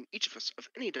informing each of us of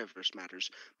any diverse matters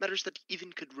that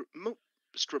even could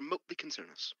most remotely concern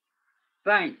us.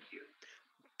 Thank you.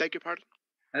 Beg your pardon?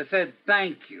 I said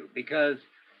thank you, because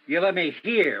You let me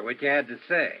hear what you had to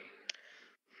say.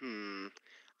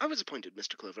 I was appointed,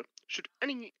 Mr. Clover. Should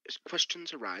any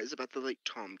questions arise about the late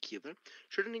Tom Keeler,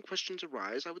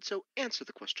 I would so answer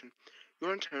the question.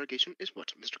 Your interrogation is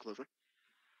what, Mr. Clover?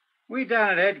 We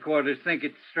down at headquarters think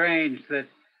it's strange that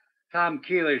Tom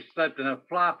Keeler slept in a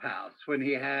flop house when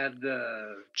he had,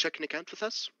 Checking account with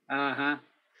us? Uh-huh.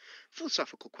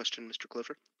 Philosophical question, Mr.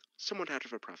 Clover. Somewhat out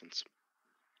of our province.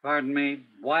 Pardon me,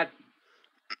 what?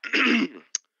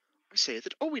 I say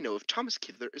that all we know of Thomas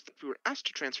Keeler is that we were asked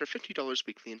to transfer $50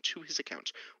 weekly into his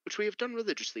account, which we have done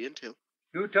religiously until...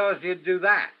 Who told you to do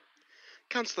that?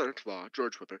 Counselor at Law,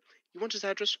 George Webber. You want his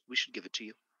address? We should give it to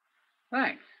you.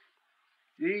 Thanks.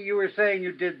 You were saying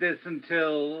you did this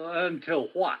until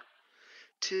what?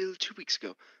 Till 2 weeks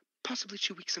ago. Possibly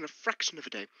 2 weeks and a fraction of a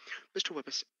day.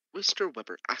 Mr.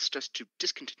 Webber asked us to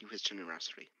discontinue his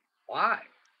generosity. Why?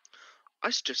 I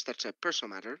suggest that's a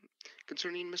personal matter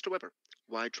concerning Mr. Webber.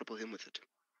 Why trouble him with it?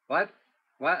 What?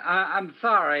 I'm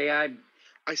sorry, I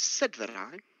said that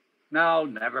I... No,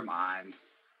 never mind.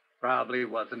 Probably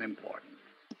wasn't important.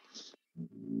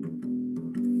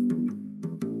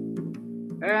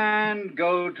 And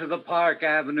go to the Park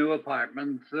Avenue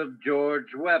apartments of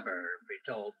George Webber.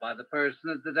 Be told by the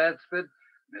person at the desk that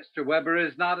Mr. Webber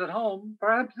is not at home.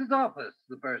 Perhaps his office,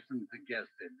 the person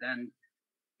suggested. And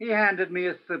he handed me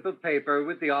a slip of paper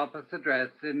with the office address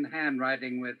in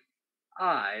handwriting with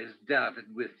eyes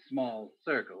dotted with small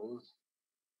circles.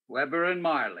 Webber and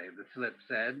Marley, the slip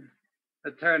said.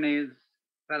 Attorneys,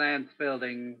 Finance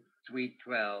Building, Suite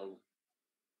 12.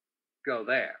 Go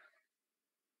there.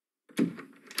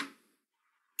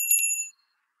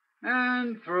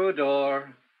 And through a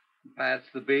door, past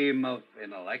the beam of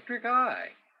an electric eye,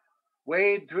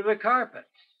 wade through the carpet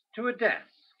to a desk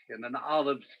and an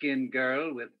olive-skinned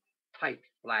girl with tight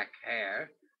black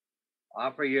hair.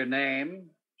 Offer your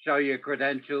name, show your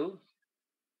credentials.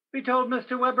 Be told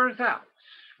Mr. Webber's out.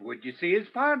 Would you see his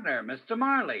partner, Mr.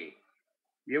 Marley?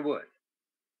 You would.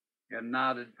 You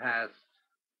nodded past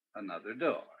another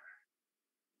door.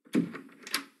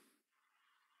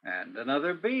 And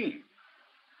another beam.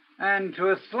 And to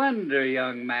a slender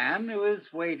young man who is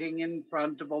waiting in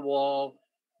front of a wall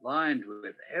lined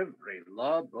with every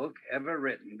law book ever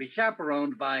written, be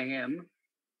chaperoned by him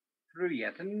through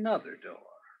yet another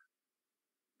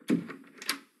door.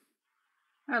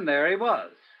 And there he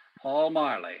was, Paul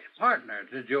Marley, partner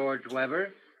to George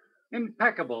Webber,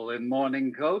 impeccable in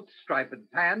morning coat, striped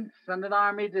pants, and an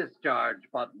army discharge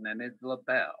button in his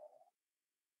lapel.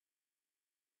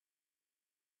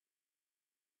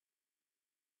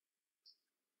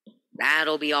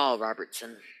 That'll be all,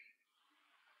 Robertson.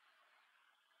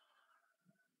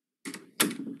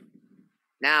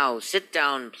 Now, sit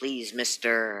down, please,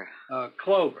 Mr.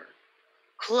 Clover.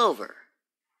 Clover.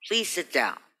 Please sit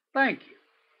down. Thank you.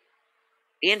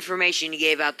 The information you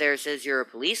gave out there says you're a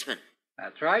policeman.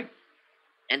 That's right.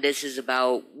 And this is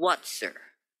about what, sir?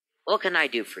 What can I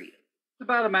do for you? It's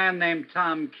about a man named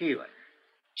Tom Keeler.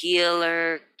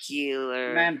 Keeler.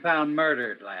 A man found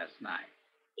murdered last night.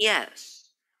 Yes.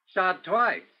 Shot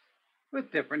twice,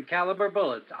 with different caliber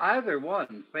bullets, either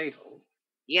one fatal.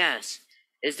 Yes.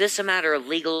 Is this a matter of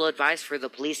legal advice for the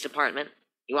police department?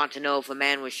 You want to know if a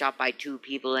man was shot by two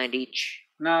people and each?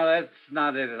 No, that's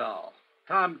not it at all.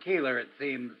 Tom Keeler, it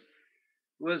seems,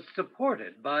 was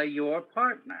supported by your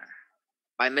partner.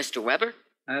 By Mr. Webber?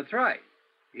 That's right.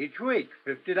 Each week,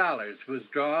 $50 was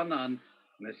drawn on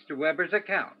Mr. Webber's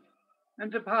account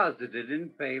and deposited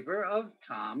in favor of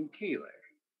Tom Keeler.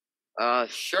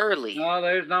 Surely. No,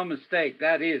 there's no mistake.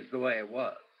 That is the way it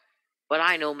was. But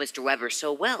I know Mr. Webber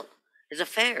so well. His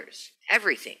affairs,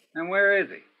 everything. And where is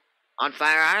he? On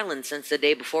Fire Island since the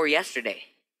day before yesterday.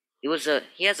 He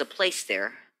has a place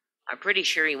there. I'm pretty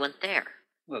sure he went there.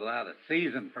 A little out of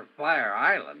season for Fire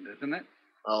Island, isn't it?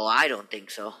 Oh, I don't think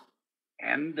so.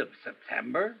 End of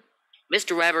September?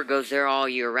 Mr. Webber goes there all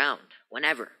year round,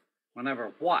 whenever.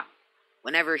 Whenever what?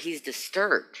 Whenever he's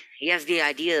disturbed. He has the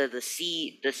idea of the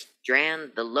sea, the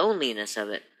strand, the loneliness of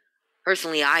it.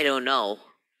 Personally, I don't know.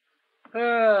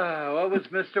 What was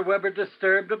Mr. Webber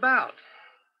disturbed about?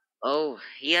 Oh,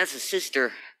 he has a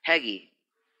sister, Peggy.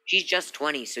 She's just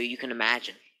 20, so you can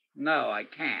imagine. No, I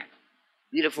can't.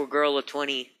 Beautiful girl of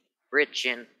 20, rich,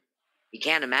 and you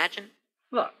can't imagine?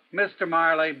 Look, Mr.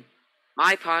 Marley.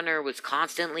 My partner was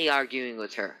constantly arguing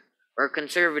with her. We're a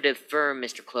conservative firm,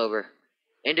 Mr. Clover.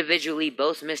 Individually,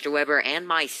 both Mr. Webber and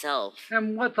myself.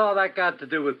 And what's all that got to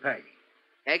do with Peggy?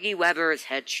 Peggy Webber is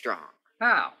headstrong.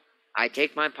 How? I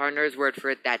take my partner's word for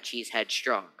it that she's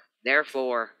headstrong.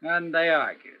 Therefore... And they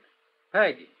argued.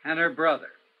 Peggy and her brother.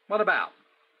 What about?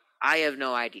 I have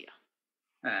no idea.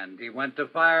 And he went to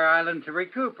Fire Island to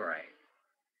recuperate.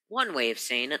 One way of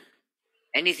saying it.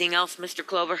 Anything else, Mr.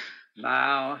 Clover?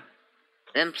 Now,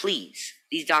 Then please,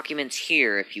 these documents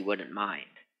here, if you wouldn't mind.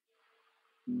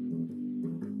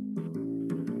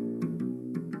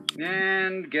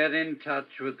 and get in touch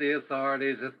with the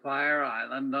authorities at Fire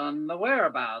Island on the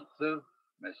whereabouts of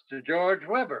Mr. George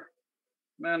Webber.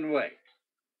 Then wait.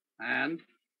 And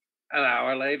an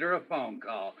hour later, a phone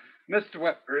call. Mr.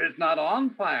 Webber is not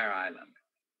on Fire Island.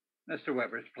 Mr.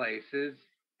 Webber's place is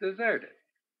deserted.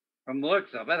 From the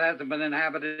looks of it, hasn't been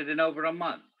inhabited in over a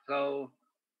month, so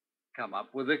come up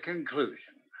with a conclusion.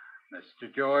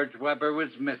 Mr. George Webber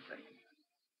was missing.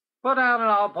 Put out an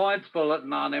all-points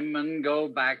bulletin on him and go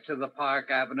back to the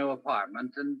Park Avenue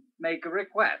apartment and make a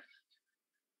request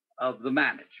of the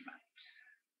management.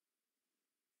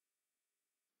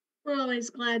 We're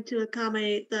always glad to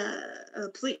accommodate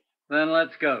the police. Then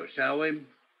let's go, shall we?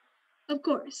 Of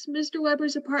course. Mr.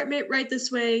 Webber's apartment right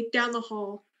this way, down the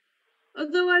hall.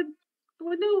 Although I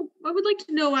would like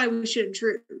to know why we should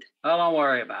intrude. Oh, don't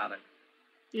worry about it.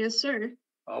 Yes, sir.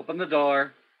 Open the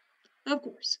door. Of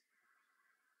course.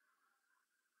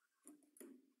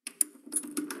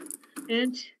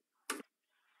 And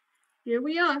here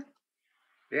we are.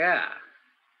 Yeah,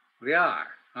 we are,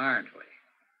 aren't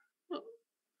we?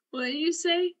 What do you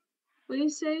say? What do you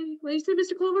say? What do you say,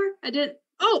 Mr. Clover? I didn't.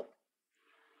 Oh!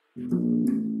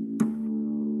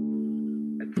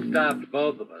 It stopped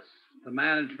both of us, the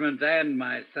management and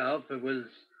myself. It was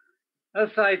a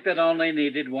sight that only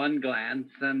needed one glance,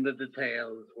 and the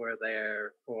details were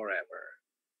there forever.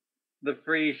 The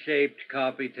free-shaped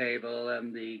coffee table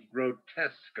and the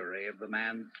grotesquerie of the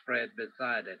man spread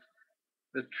beside it,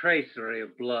 the tracery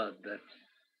of blood that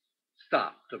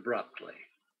stopped abruptly.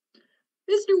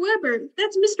 Mr. Webber!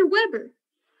 That's Mr. Webber!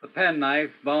 The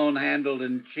penknife, bone-handled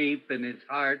and cheap in his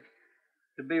heart,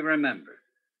 to be remembered.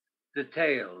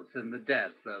 Details in the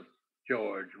death of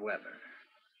George Webber.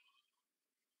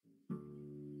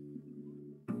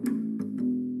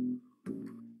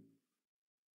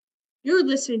 You're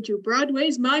listening to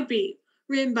Broadway's My Beat,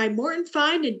 written by Morton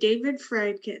Fine and David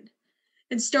Friedkin,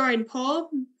 and starring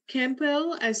Paul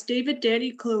Campbell as David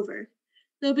Danny Clover.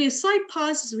 There'll be a slight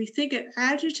pause as we think an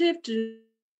adjective to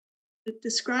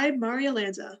describe Mario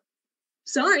Lanza.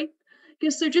 Sorry,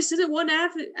 guess there just isn't one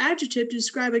adjective to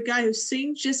describe a guy who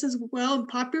sings just as well in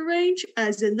popular range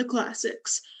as in the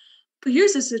classics. But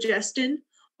here's a suggestion.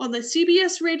 On the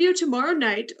CBS radio tomorrow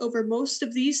night over most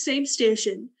of these same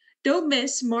stations, don't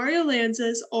miss Mario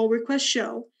Lanza's All Request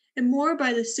Show, and more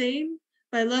by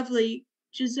lovely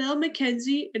Giselle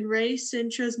McKenzie and Ray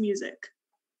Sintra's music.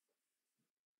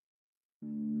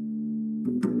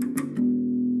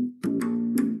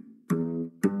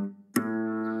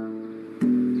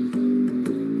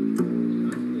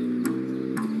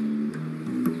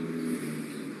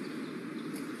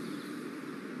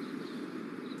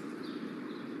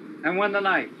 And when the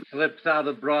night slips out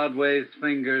of Broadway's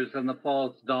fingers and the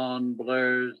false dawn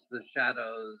blurs the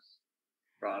shadows,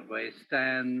 Broadway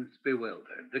stands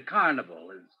bewildered. The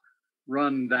carnival is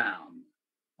run down.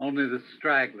 Only the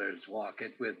stragglers walk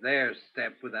it with their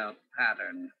step without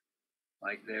pattern,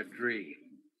 like their dreams.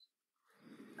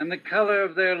 And the color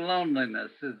of their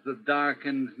loneliness is the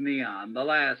darkened neon, the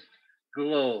last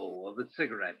glow of a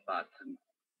cigarette butt and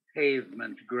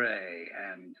pavement gray,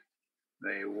 and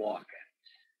they walk it.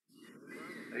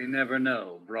 They never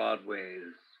know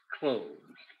Broadway's closed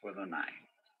for the night.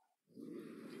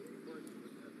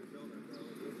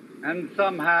 And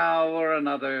somehow or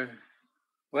another,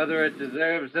 whether it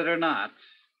deserves it or not,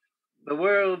 the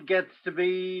world gets to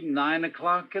be 9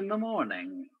 o'clock in the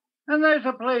morning. And there's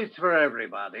a place for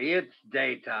everybody. It's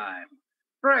daytime,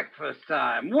 breakfast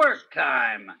time, work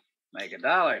time, make a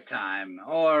dollar time,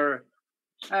 or,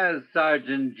 as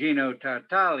Sergeant Gino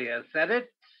Tartaglia said it,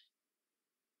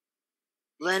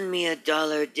 Lend me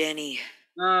 $1, Denny.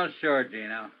 oh, sure,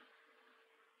 Gino.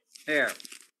 Here.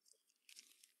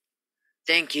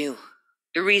 Thank you.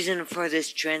 The reason for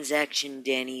this transaction,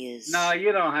 Danny, is... No,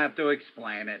 you don't have to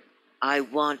explain it. I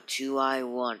want to. All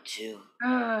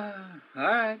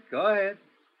right, go ahead.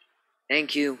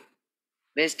 Thank you.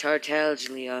 Miss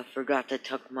Tartaglia forgot to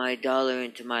tuck my $1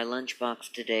 into my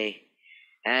lunchbox today,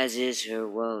 as is her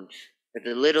wont, for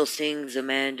the little things a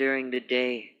man during the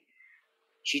day.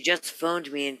 She just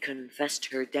phoned me and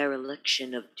confessed her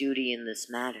dereliction of duty in this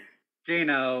matter.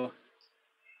 Gino.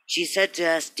 She said to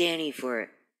ask Danny for it,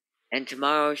 and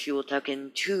tomorrow she will tuck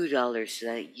in $2 so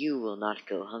that you will not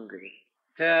go hungry.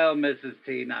 Tell Mrs.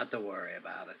 T not to worry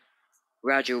about it.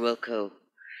 Roger Wilco.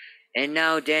 And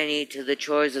now, Danny, to the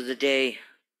chores of the day.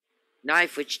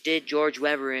 Knife which did George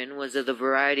Weber in was of the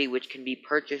variety which can be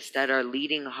purchased at our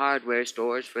leading hardware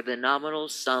stores for the nominal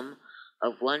sum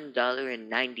of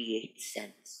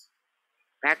 $1.98.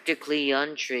 Practically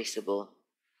untraceable.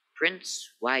 Prints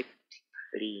wiped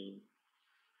clean.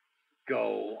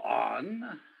 Go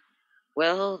on.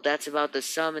 Well, that's about the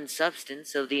sum and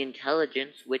substance of the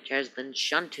intelligence which has been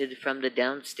shunted from the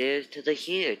downstairs to the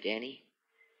here, Danny.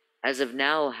 As of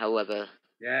now, however,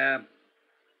 Yeah,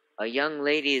 a young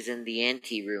lady is in the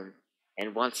anteroom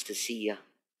and wants to see you.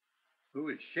 who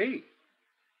is she?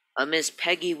 A Miss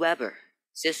Peggy Weber,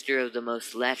 sister of the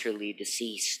most latterly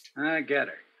deceased. I get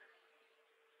her.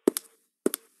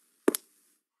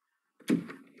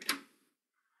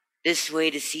 This way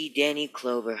to see Danny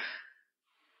Clover.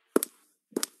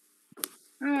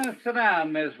 Sit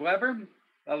down, Miss Weber.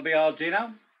 That'll be all,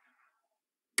 Gino.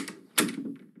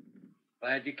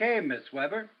 Glad you came, Miss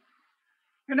Weber.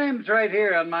 Your name's right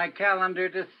here on my calendar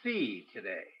to see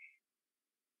today.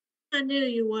 I knew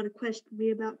you want to question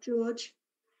me about George.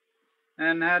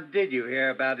 And how did you hear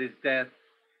about his death?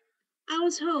 I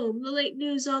was home, the late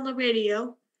news on the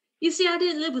radio. You see, I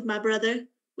didn't live with my brother.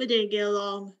 We didn't get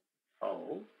along.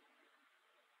 Oh?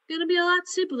 Gonna be a lot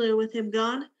simpler with him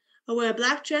gone. I'll wear a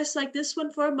black dress like this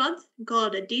one for a month and call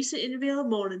it a decent interview in the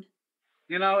morning.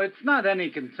 You know, it's not any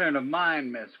concern of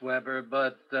mine, Miss Weber,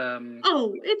 but,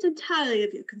 Oh, it's entirely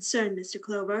of your concern, Mr.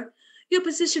 Clover. Your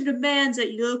position demands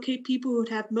that you locate people who would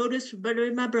have motives for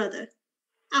murdering my brother.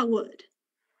 I would.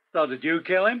 So did you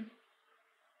kill him?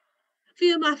 A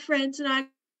few of my friends and I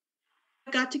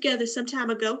got together some time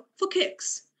ago for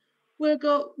kicks. We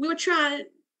were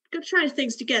trying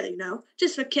things together, you know,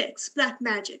 just for kicks, black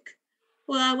magic.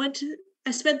 Well,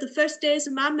 I spent the first days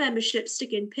of my membership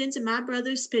sticking pins in my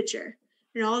brother's picture,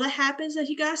 and all that happens is that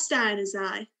he got a sty in his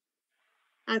eye.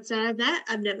 Outside of that,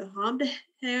 I've never harmed a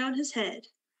hair on his head.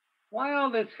 Why all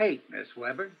this hate, Miss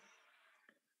Weber?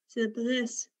 Simple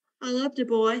this. I loved a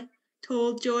boy.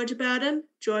 Told George about him.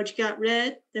 George got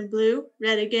red, then blue,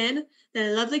 red again,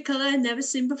 then a lovely color I'd never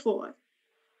seen before.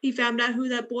 He found out who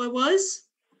that boy was.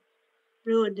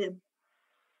 Ruined him.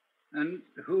 And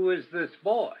who is this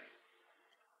boy?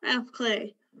 Ralph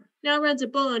Clay. Now runs a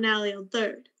bowling alley on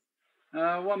 3rd.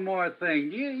 One more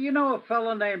thing. You know a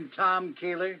fellow named Tom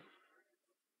Keeler?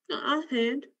 Not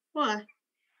offhand. Why?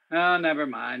 Oh, never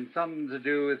mind. Something to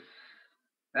do with...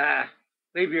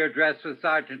 leave your address with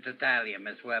Sergeant Italia,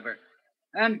 Miss Weber.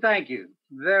 And thank you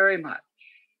very much.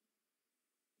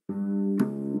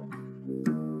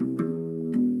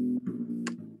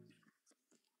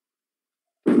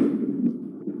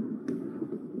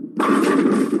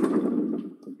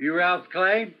 You Ralph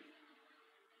Clay?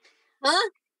 Huh?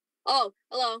 Oh,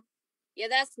 hello. Yeah,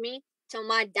 that's me. Till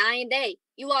my dying day.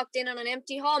 You walked in on an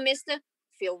empty hall, mister.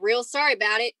 Feel real sorry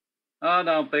about it. Oh,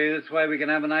 don't be. This way we can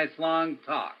have a nice long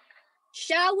talk.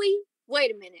 Shall we?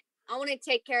 Wait a minute. I want to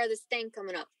take care of this thing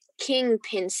coming up.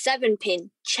 Kingpin,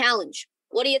 7-pin, challenge.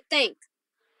 What do you think?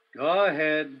 Go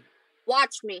ahead.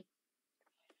 Watch me.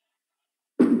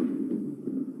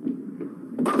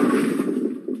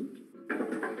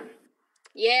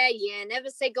 Yeah, never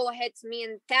say go ahead to me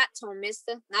in that tone,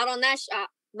 mister. Not on that shot.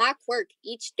 My quirk,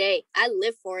 each day. I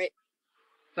live for it.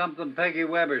 Something Peggy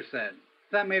Weber said.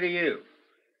 Sent me to you.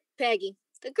 Peggy,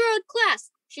 the girl in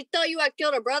class. She thought you had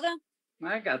killed her brother?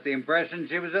 I got the impression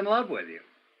she was in love with you.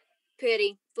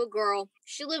 Pity, the girl.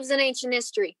 She lives in ancient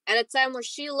history, at a time where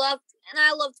she loved and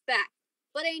I loved back.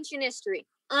 But ancient history,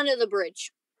 under the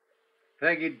bridge.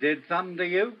 Peggy did something to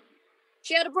you?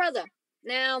 She had a brother.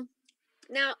 Now,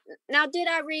 did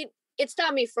I read? It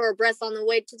stopped me for a breath on the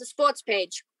way to the sports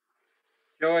page.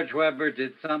 George Weber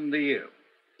did something to you.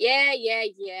 Yeah.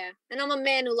 And I'm a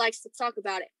man who likes to talk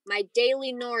about it. My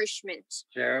daily nourishment.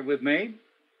 Share it with me?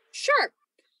 Sure.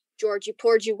 Georgie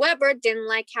Porgy Weber didn't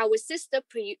like how his sister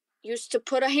used to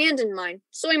put a hand in mine,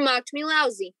 so he mocked me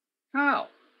lousy. How?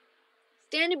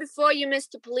 Standing before you,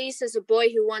 Mr. Police, as a boy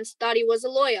who once thought he was a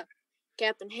lawyer.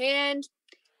 Cap in hand,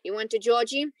 he went to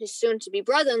Georgie, his soon-to-be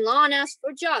brother-in-law, and asked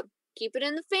for a job. Keep it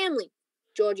in the family.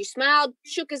 Georgie smiled,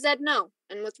 shook his head no,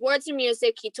 and with words and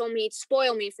music, he told me he'd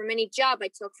spoil me from any job I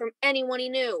took from anyone he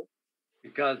knew.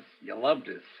 Because you loved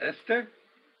his sister?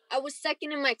 I was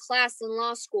second in my class in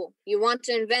law school. You want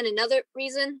to invent another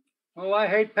reason? Well, I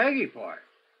hate Peggy for it.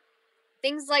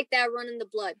 Things like that run in the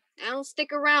blood. I don't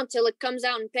stick around till it comes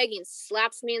out in Peggy and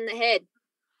slaps me in the head.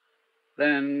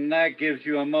 Then that gives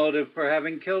you a motive for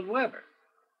having killed Weber.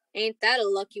 Ain't that a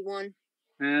lucky one?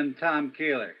 And Tom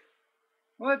Keeler.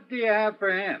 What do you have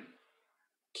for him?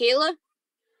 Keeler?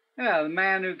 Yeah, the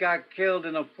man who got killed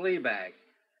in a flea bag.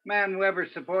 Man Weber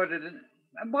supported.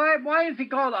 Why is he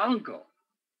called Uncle?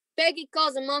 Peggy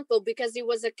calls him uncle because he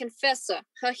was a confessor,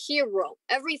 her hero.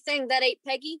 Everything that ain't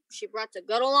Peggy, she brought to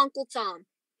good old Uncle Tom.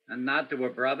 And not to her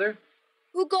brother?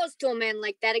 Who goes to a man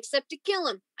like that except to kill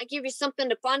him? I give you something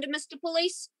to ponder, Mr.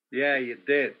 Police? Yeah, you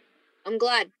did. I'm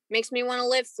glad. Makes me want to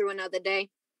live through another day.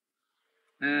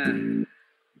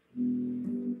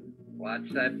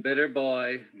 Watch that bitter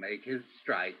boy make his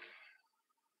strike.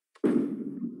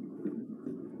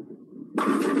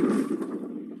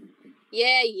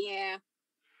 Yeah.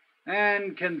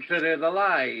 And consider the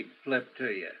lie he'd flipped to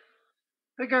you.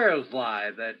 The girl's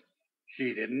lie that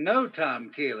she didn't know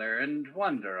Tom Keeler and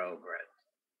wonder over it.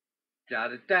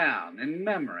 Jot it down in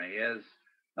memory as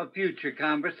a future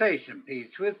conversation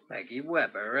piece with Peggy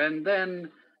Weber, and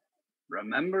then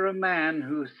remember a man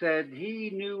who said he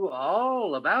knew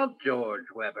all about George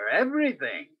Weber,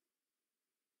 everything.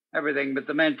 Everything but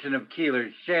the mention of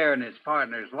Keeler's share in his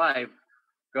partner's life.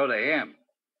 Go to him.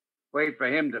 Wait for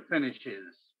him to finish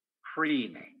his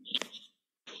preening.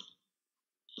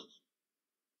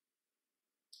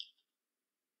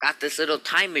 Got this little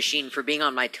time machine for being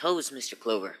on my toes, Mr.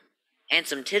 Clover.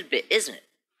 Handsome tidbit, isn't it?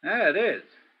 Yeah, it is.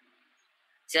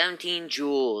 17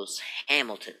 Jules,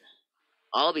 Hamilton.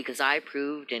 All because I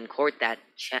proved in court that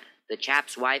the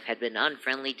chap's wife had been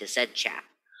unfriendly to said chap.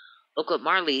 Look what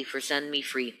Marley for sending me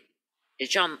free.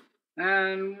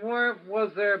 And what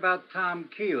was there about Tom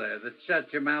Keeler that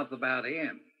shut your mouth about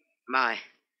him? My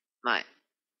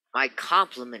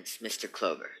compliments, Mr.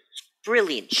 Clover.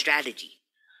 Brilliant strategy.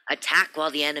 Attack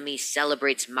while the enemy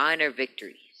celebrates minor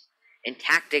victories. In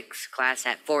tactics class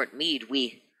at Fort Meade,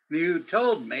 You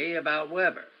told me about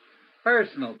Weber.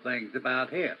 Personal things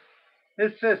about him.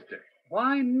 His sister.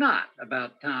 Why not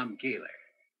about Tom Keeler?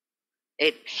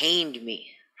 It pained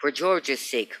me. For George's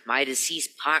sake, my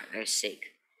deceased partner's sake.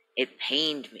 It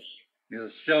pained me.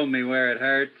 You'll show me where it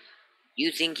hurts?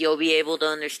 You think you'll be able to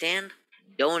understand?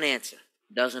 Don't answer.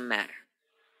 Doesn't matter.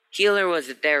 Keeler was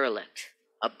a derelict.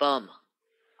 A bum.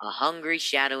 A hungry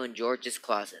shadow in George's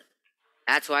closet.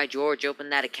 That's why George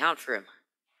opened that account for him.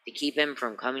 To keep him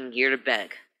from coming here to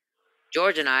beg.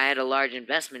 George and I had a large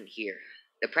investment here.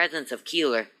 The presence of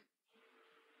Keeler.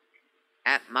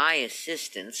 At my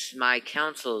assistance, my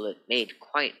counsel made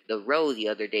quite the row the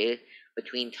other day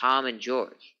between Tom and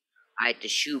George. I had to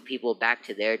shoo people back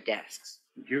to their desks.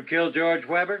 Did you kill George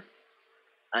Weber?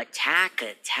 Attack.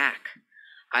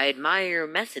 I admire your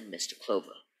method, Mr.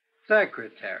 Clover.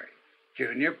 Secretary.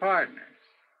 Junior partners.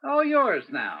 All yours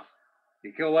now.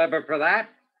 You kill Weber for that?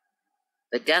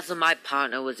 The death of my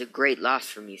partner was a great loss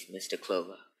for me, Mr.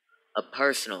 Clover. A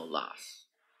personal loss.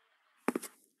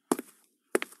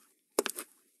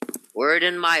 Were it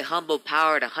in my humble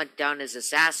power to hunt down his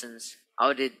assassins, I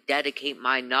would dedicate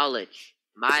my knowledge,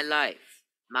 my life,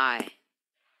 my...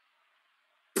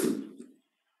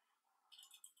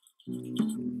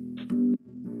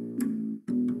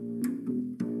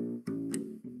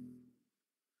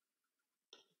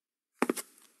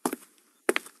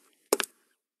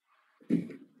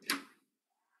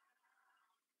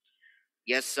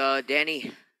 Yes,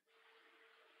 Danny?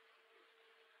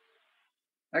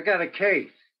 I got a case.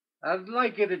 I'd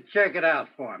like you to check it out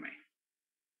for me.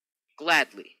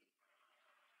 Gladly.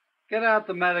 Get out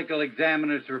the medical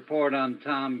examiner's report on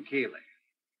Tom Keeler.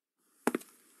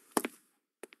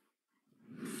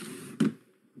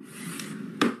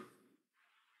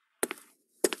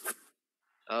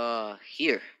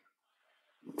 Here.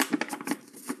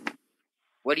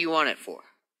 What do you want it for?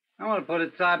 I want to put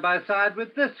it side by side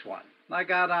with this one I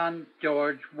got on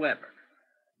George Weber.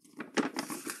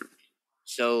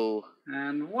 So...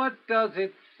 And what does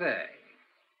it say?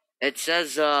 It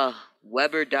says,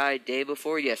 Weber died day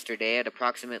before yesterday at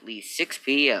approximately 6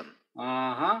 p.m.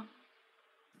 Uh-huh.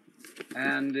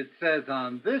 And it says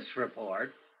on this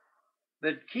report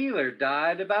that Keeler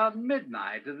died about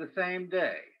midnight of the same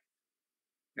day.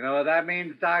 You know what that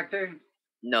means, Doctor?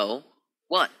 No.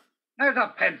 What? There's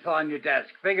a pencil on your desk.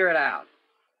 Figure it out.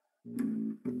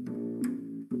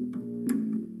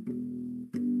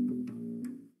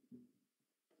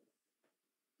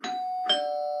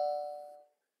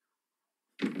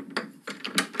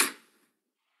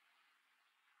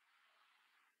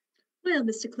 Well,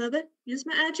 Mr. Clover, here's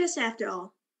my address after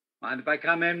all. Mind if I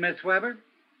come in, Miss Weber?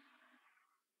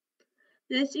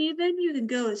 This evening, you can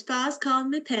go as far as calling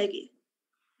me Peggy,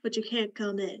 but you can't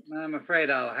come in. I'm afraid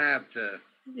I'll have to.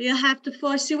 You'll have to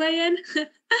force your way in?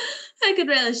 I could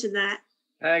relish in that.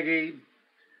 Peggy.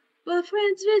 Well, a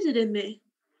friend's visiting me.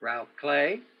 Ralph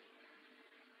Clay?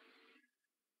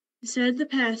 You said the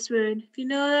password. If you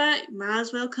know that, you might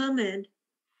as well come in.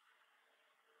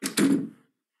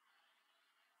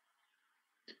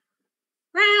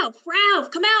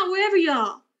 Ralph, come out wherever you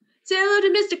are. Say hello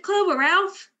to Mr. Clover,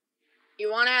 Ralph.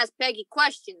 You want to ask Peggy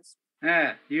questions?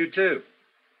 Yeah, you too.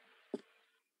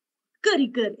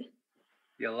 Goody.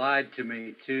 You lied to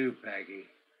me too, Peggy.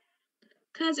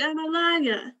 'Cause I'm a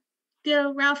liar.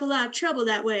 Give Ralph a lot of trouble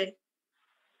that way.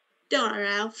 Don't I,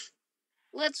 Ralph?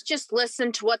 Let's just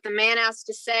listen to what the man has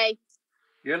to say.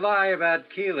 Your lie about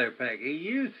Keeler, Peggy.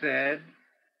 You said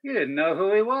you didn't know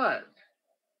who he was.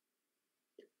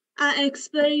 I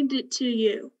explained it to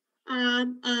you.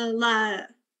 I'm a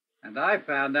liar. And I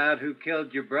found out who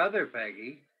killed your brother,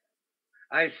 Peggy.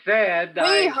 I said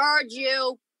We heard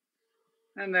you.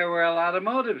 And there were a lot of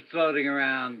motives floating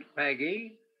around,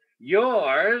 Peggy.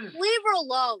 Yours. Leave her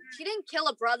alone. She didn't kill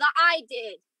a brother. I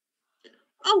did.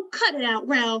 Oh, cut it out,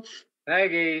 Ralph.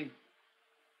 Peggy.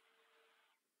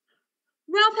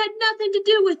 Ralph had nothing to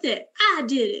do with it. I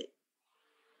did it.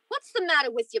 What's the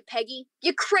matter with you, Peggy?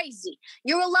 You're crazy.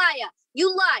 You're a liar. You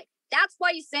lie. That's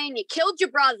why you're saying you killed your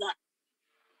brother.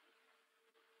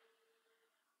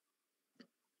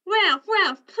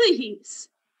 Ralph, please.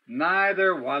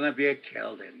 Neither one of you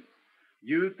killed him.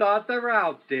 You thought that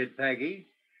Ralph did, Peggy.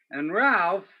 And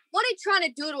Ralph... What are you trying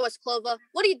to do to us, Clover?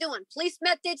 What are you doing? Police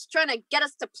methods trying to get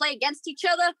us to play against each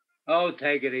other? Oh,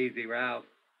 take it easy, Ralph.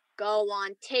 Go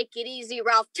on, take it easy,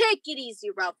 Ralph. Take it easy,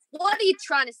 Ralph. What are you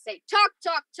trying to say? Talk.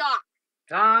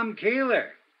 Tom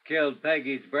Keeler killed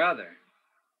Peggy's brother.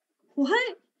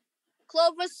 What?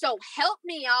 Clover, so help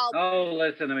me out. Oh,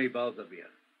 listen to me, both of you.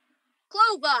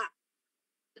 Clover!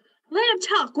 Let him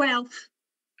talk, Ralph.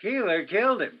 Keeler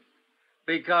killed him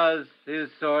because his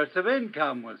source of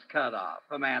income was cut off.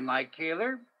 A man like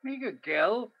Keeler, he could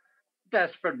kill.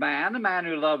 Desperate man, a man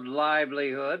who loved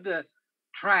livelihood, a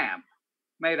tramp,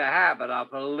 made a habit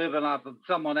of living off of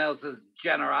someone else's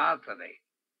generosity.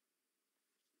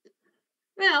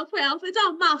 Ralph, it's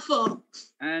all my fault.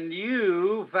 And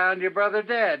you found your brother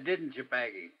dead, didn't you,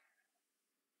 Peggy?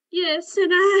 Yes,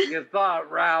 and I... You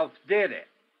thought Ralph did it.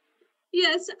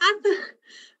 Yes, I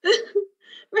thought...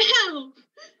 Ralph!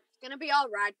 It's gonna be all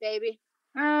right, baby.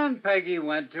 And Peggy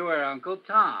went to her Uncle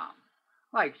Tom,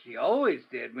 like she always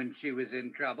did when she was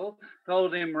in trouble,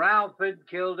 told him Ralph had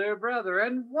killed her brother.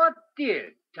 And what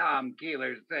did Tom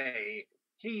Keeler say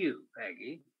to you,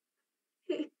 Peggy?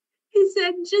 He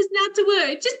said just not to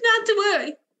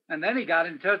worry. And then he got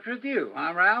in touch with you,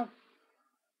 huh, Ralph?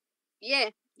 Yeah,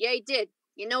 he did.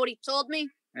 You know what he told me?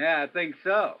 Yeah, I think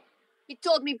so. He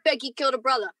told me Peggy killed her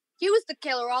brother. He was the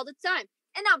killer all the time,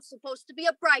 and I'm supposed to be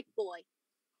a bright boy.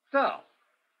 So,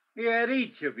 you had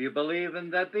each of you believing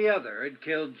that the other had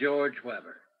killed George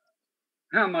Weber.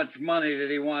 How much money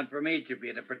did he want from each of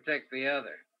you to protect the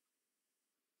other?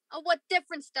 Oh, what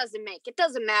difference does it make? It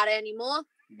doesn't matter anymore.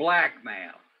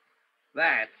 Blackmail.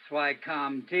 That's why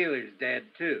Tom Keeler's dead,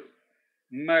 too.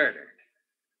 Murdered.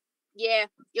 Yeah,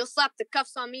 you'll slap the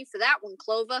cuffs on me for that one,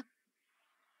 Clover.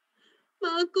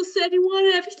 My uncle said he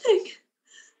wanted everything.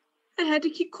 I had to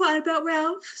keep quiet about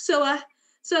Ralph, so I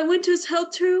went to his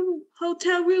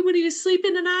hotel room when he was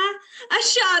sleeping, and I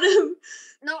shot him.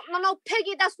 No,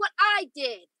 Peggy, that's what I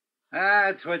did.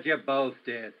 That's what you both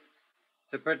did.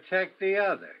 To protect the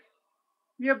other.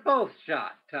 You both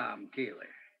shot Tom Keeler.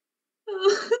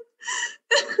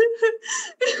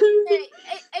 Hey,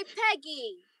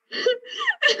 Peggy.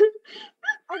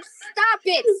 Oh, stop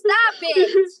it.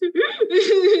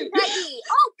 Peggy.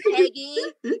 Oh, Peggy.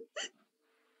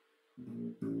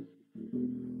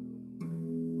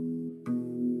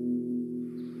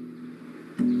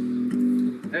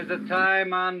 There's a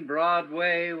time on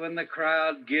Broadway when the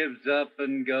crowd gives up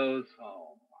and goes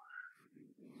home.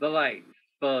 The lights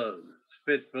buzz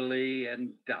fitfully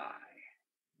and die.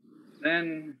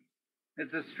 Then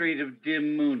it's a street of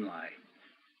dim moonlight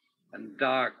and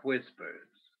dark whispers,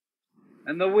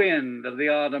 and the wind of the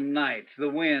autumn night, the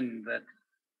wind that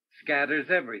scatters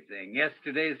everything,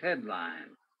 yesterday's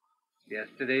headlines,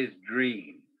 yesterday's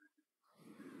dream,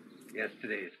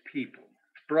 yesterday's people.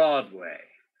 Broadway,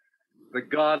 the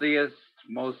gaudiest,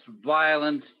 most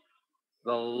violent,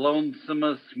 the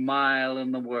lonesomest mile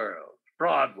in the world.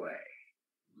 Broadway,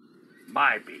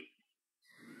 my beat.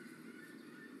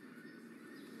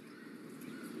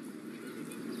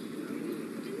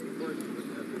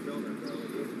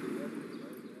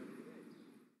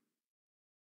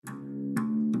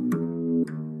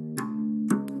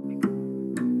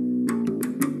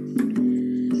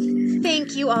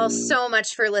 Thank you all so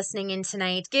much for listening in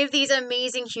tonight. Give these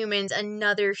amazing humans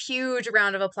another huge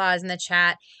round of applause in the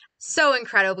chat. So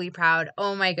incredibly proud.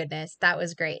 Oh my goodness, that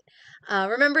was great.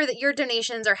 Remember that your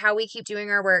donations are how we keep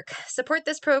doing our work. Support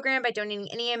this program by donating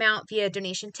any amount via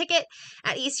donation ticket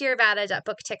at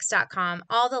eastervada.booktix.com.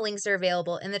 All the links are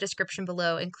available in the description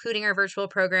below, including our virtual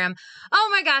program. Oh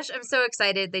my gosh, I'm so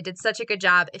excited. They did such a good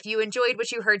job. If you enjoyed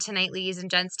what you heard tonight, ladies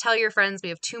and gents, tell your friends. We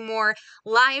have 2 more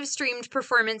live streamed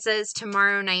performances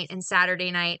tomorrow night and Saturday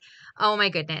night. Oh my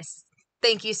goodness.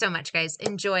 Thank you so much, guys.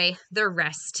 Enjoy the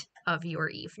rest of your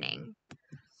evening.